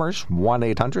more comers.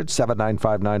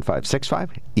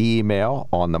 1-800-795-9565. Email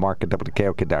on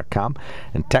themark@wkok.com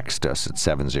and text us at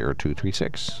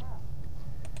 70236.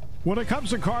 When it comes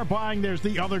to car buying, there's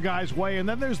the other guy's way, and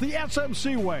then there's the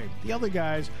SMC way. The other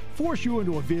guys force you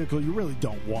into a vehicle you really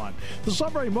don't want. The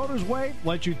Sunbury Motors way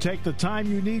lets you take the time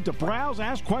you need to browse,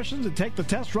 ask questions, and take the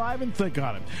test drive and think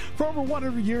on it. For over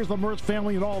 100 years, the Mertz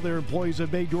family and all their employees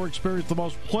have made your experience the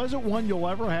most pleasant one you'll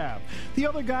ever have. The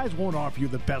other guys won't offer you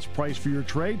the best price for your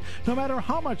trade, no matter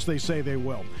how much they say they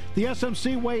will. The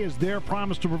SMC way is their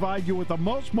promise to provide you with the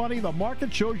most money the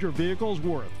market shows your vehicle is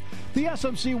worth. The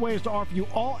SMC way is to offer you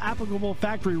all applicable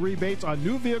factory rebates on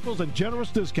new vehicles and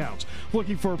generous discounts.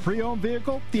 Looking for a pre-owned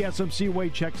vehicle? The SMC way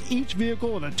checks each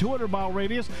vehicle in a 200-mile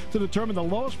radius to determine the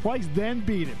lowest price, then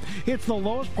beat it. It's the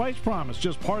lowest price promise,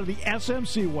 just part of the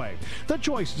SMC way. The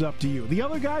choice is up to you. The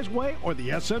other guy's way or the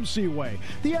SMC way.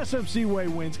 The SMC way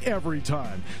wins every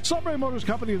time. Sunbury Motors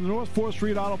Company in the North 4th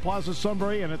Street Auto Plaza,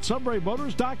 Sunbury, and at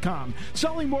sunburymotors.com.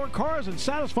 Selling more cars and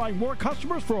satisfying more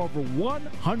customers for over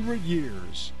 100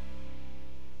 years.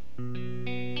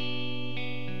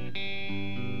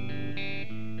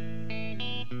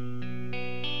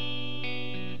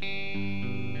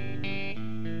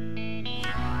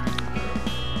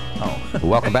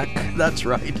 Welcome back. That's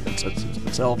right. It's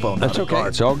a cell phone. That's okay. Car.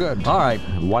 It's all good. All right.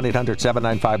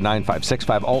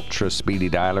 1-800-795-9565. Ultra speedy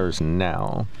dialers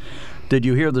now. Did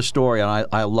you hear the story? And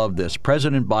I love this.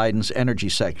 President Biden's energy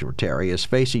secretary is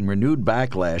facing renewed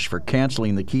backlash for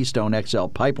canceling the Keystone XL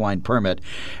pipeline permit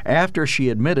after she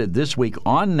admitted this week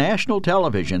on national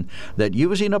television that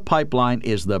using a pipeline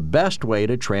is the best way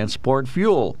to transport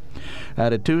fuel.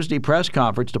 At a Tuesday press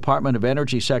conference, Department of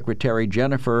Energy Secretary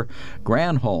Jennifer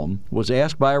Granholm was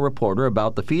asked by a reporter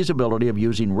about the feasibility of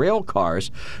using rail cars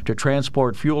to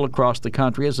transport fuel across the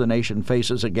country as the nation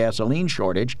faces a gasoline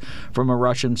shortage from a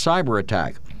Russian cyber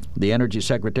attack. The Energy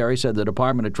Secretary said the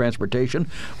Department of Transportation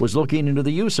was looking into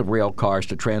the use of rail cars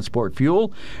to transport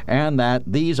fuel and that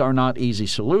these are not easy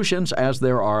solutions as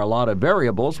there are a lot of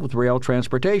variables with rail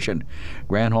transportation.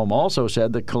 Granholm also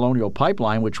said the Colonial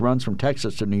Pipeline, which runs from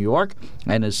Texas to New York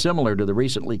and is similar to the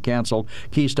recently canceled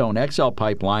Keystone XL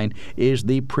pipeline, is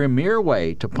the premier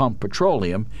way to pump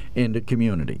petroleum into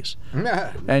communities.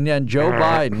 And then Joe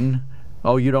Biden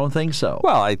Oh, you don't think so?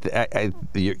 Well,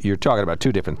 you're talking about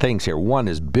two different things here. One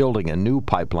is building a new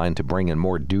pipeline to bring in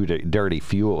more dirty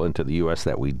fuel into the U.S.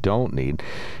 that we don't need.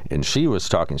 And she was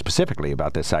talking specifically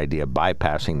about this idea of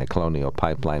bypassing the Colonial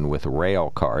Pipeline with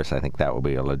rail cars. I think that will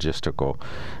be a logistical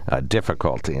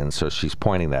difficulty, and so she's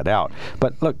pointing that out.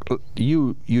 But look,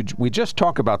 we just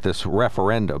talk about this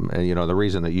referendum, and the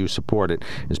reason that you support it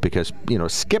is because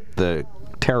skip the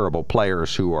terrible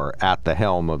players who are at the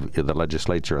helm of the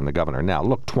legislature and the governor now.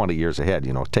 Look 20 years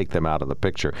ahead, take them out of the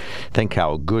picture. Think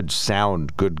how good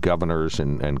governors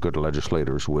and good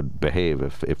legislators would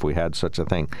behave if we had such a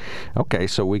thing. Okay,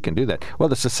 so we can do that.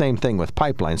 Well, it's the same thing with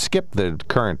pipelines. Skip the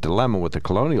current dilemma with the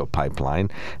Colonial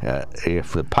Pipeline.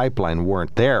 If the pipeline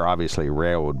weren't there, obviously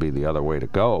rail would be the other way to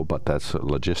go, but that's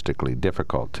logistically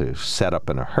difficult to set up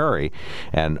in a hurry,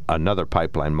 and another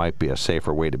pipeline might be a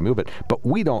safer way to move it. But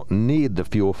we don't need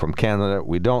the fuel from Canada.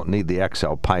 We don't need the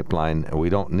XL pipeline. We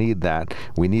don't need that.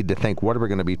 We need to think, what are we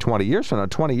going to be 20 years from now?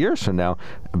 20 years from now,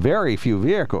 very few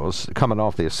vehicles coming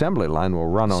off the assembly line will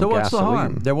run on gasoline. So what's the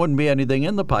harm? There wouldn't be anything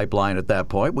in the pipeline at that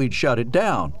point. We'd shut it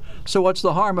down. So what's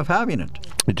the harm of having it?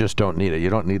 You just don't need it. You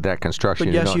don't need that construction.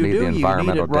 But yes, you don't need the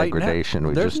environmental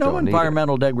degradation. There's no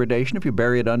environmental degradation if you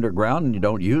bury it underground and you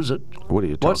don't use it. What are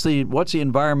you talking? What's the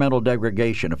environmental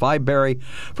degradation? If I bury,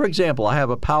 for example, I have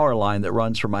a power line that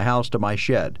runs from my house to my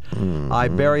shed. Mm-hmm. I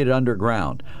buried it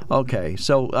underground. Okay,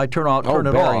 so I turn it off.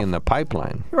 Burying the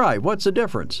pipeline. Right. What's the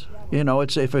difference?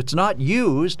 If it's not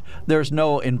used, there's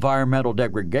no environmental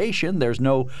degradation. There's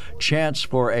no chance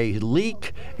for a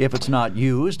leak if it's not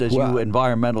used, as you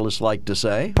environmentalists like to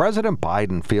say. President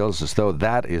Biden feels as though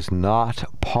that is not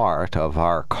part of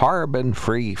our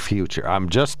carbon-free future. I'm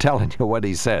just telling you what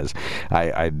he says.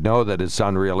 I know that it's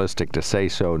unrealistic to say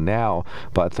so now,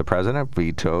 but the president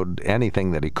vetoed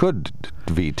anything that he could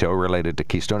veto related to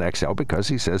Keystone XL because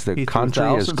he says the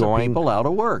country is going people out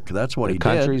of work. That's what he did.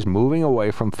 The country's moving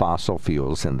away from fossil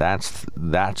fuels, and that's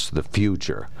the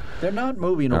future. They're not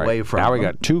moving away from Now we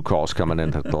got two calls coming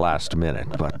in at the last minute,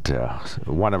 but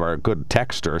one of our good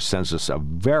texters sends us a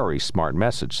very smart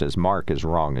message, says Mark is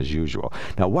wrong as usual.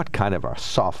 Now, what kind of a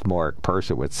sophomore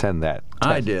person would send that text?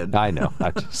 I did. I know.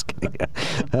 I'm just kidding.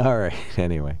 All right.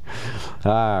 Anyway.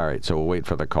 All right. So we'll wait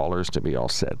for the callers to be all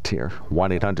set here.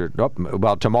 1-800.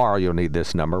 Well, tomorrow you'll need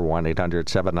this number,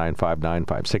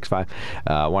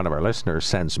 1-800-795-9565. One of our listeners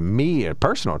sends me a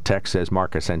personal text, says,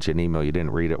 Mark, I sent you an email. You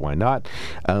didn't read it. Why not?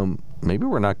 Maybe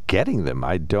we're not getting them.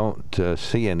 I don't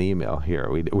see an email here.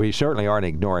 We certainly aren't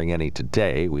ignoring any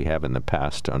today. We have in the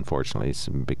past, unfortunately,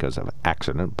 because of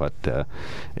accident. But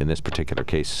in this particular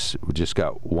case, we just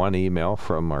got one email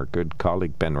from our good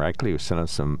colleague Ben Reichley, who sent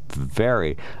us some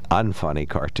very unfunny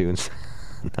cartoons.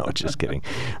 No, just kidding.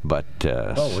 But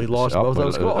we lost both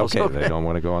those calls. Okay, they don't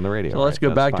want to go on the radio. So let's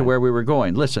go back to where we were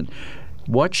going. Listen,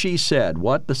 what she said,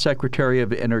 what the Secretary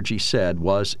of Energy said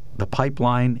was a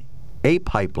pipeline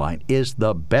is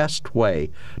the best way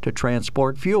to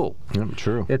transport fuel.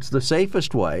 True. It's the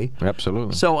safest way.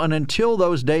 Absolutely. So, and until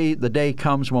the day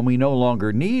comes when we no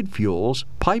longer need fuels,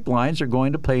 pipelines are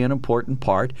going to play an important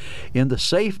part in the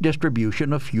safe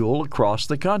distribution of fuel across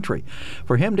the country.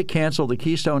 For him to cancel the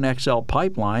Keystone XL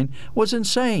pipeline was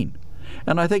insane.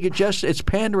 And I think it's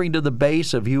pandering to the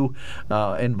base of you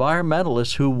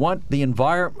environmentalists who want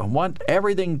want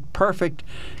everything perfect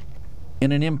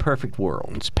in an imperfect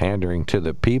world. It's pandering to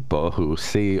the people who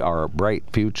see our bright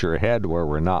future ahead where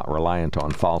we're not reliant on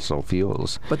fossil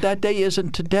fuels. But that day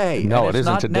isn't today. No, it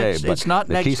isn't today. But it's not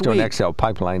next week. The Keystone XL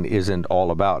pipeline isn't all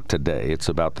about today. It's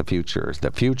about the future. The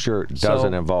future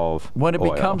doesn't involve when it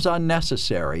oil. Becomes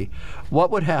unnecessary, what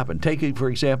would happen? Take, for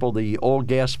example, the old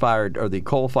gas-fired or the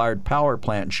coal-fired power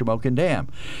plant in Shamokin Dam.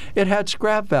 It had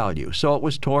scrap value, so it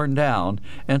was torn down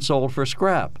and sold for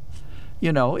scrap.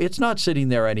 It's not sitting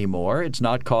there anymore. It's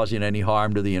not causing any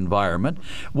harm to the environment.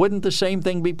 Wouldn't the same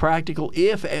thing be practical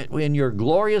if, in your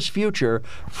glorious future,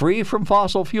 free from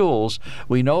fossil fuels,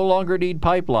 we no longer need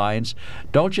pipelines?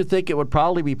 Don't you think it would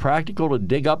probably be practical to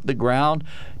dig up the ground,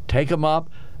 take them up,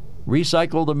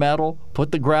 recycle the metal,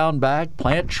 put the ground back,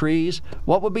 plant trees?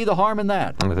 What would be the harm in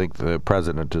that? I think the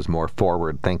president is more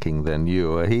forward-thinking than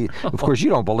you. Of course, you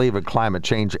don't believe in climate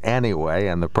change anyway,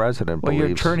 and the president believes... Well,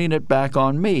 you're turning it back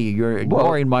on me. You're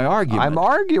ignoring my argument. I'm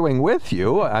arguing with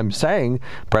you. I'm saying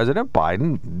President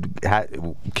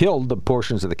Biden killed the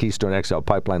portions of the Keystone XL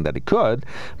pipeline that he could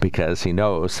because he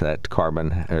knows that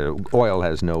oil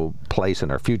has no place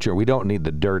in our future. We don't need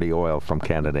the dirty oil from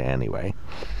Canada anyway.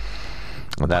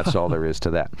 That's all there is to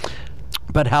that.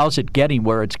 But how's it getting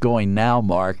where it's going now,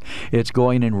 Mark? It's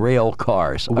going in rail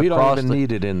cars. We don't even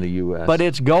need it in the U.S. But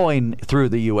it's going through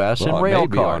the U.S. in rail it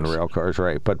may cars. be on rail cars,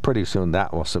 right. But pretty soon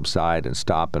that will subside and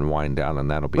stop and wind down,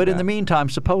 and that'll be But in the meantime,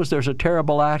 suppose there's a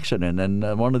terrible accident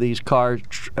and one of these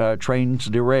trains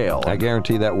derail. I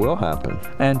guarantee that will happen.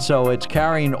 And so it's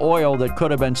carrying oil that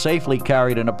could have been safely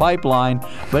carried in a pipeline,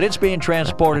 but it's being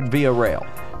transported via rail.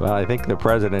 Well, I think the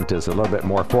president is a little bit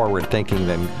more forward-thinking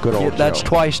than good old That's Joe.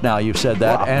 twice now you've said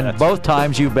that, Wow, and both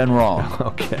times you've been wrong.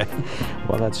 Okay.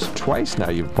 Well, that's twice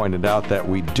now you've pointed out that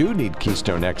we do need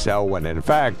Keystone XL when, in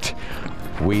fact,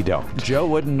 we don't. Joe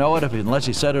wouldn't know it unless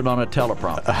he said it on a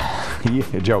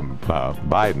teleprompter. Joe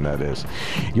Biden, that is.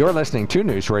 You're listening to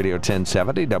News Radio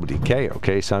 1070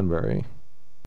 WKOK Sunbury.